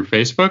probably through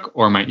Facebook,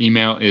 or my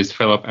email is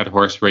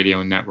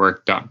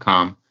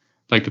philip@horseradionetwork.com.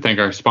 I'd like to thank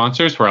our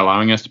sponsors for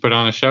allowing us to put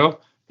on a show.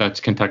 That's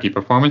Kentucky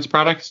Performance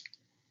Products.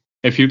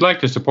 If you'd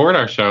like to support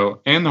our show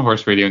and the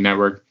Horse Radio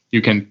Network,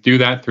 you can do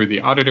that through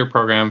the auditor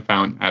program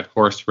found at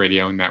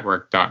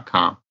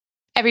horseradionetwork.com.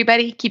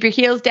 Everybody, keep your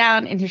heels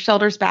down and your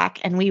shoulders back,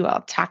 and we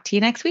will talk to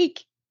you next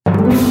week.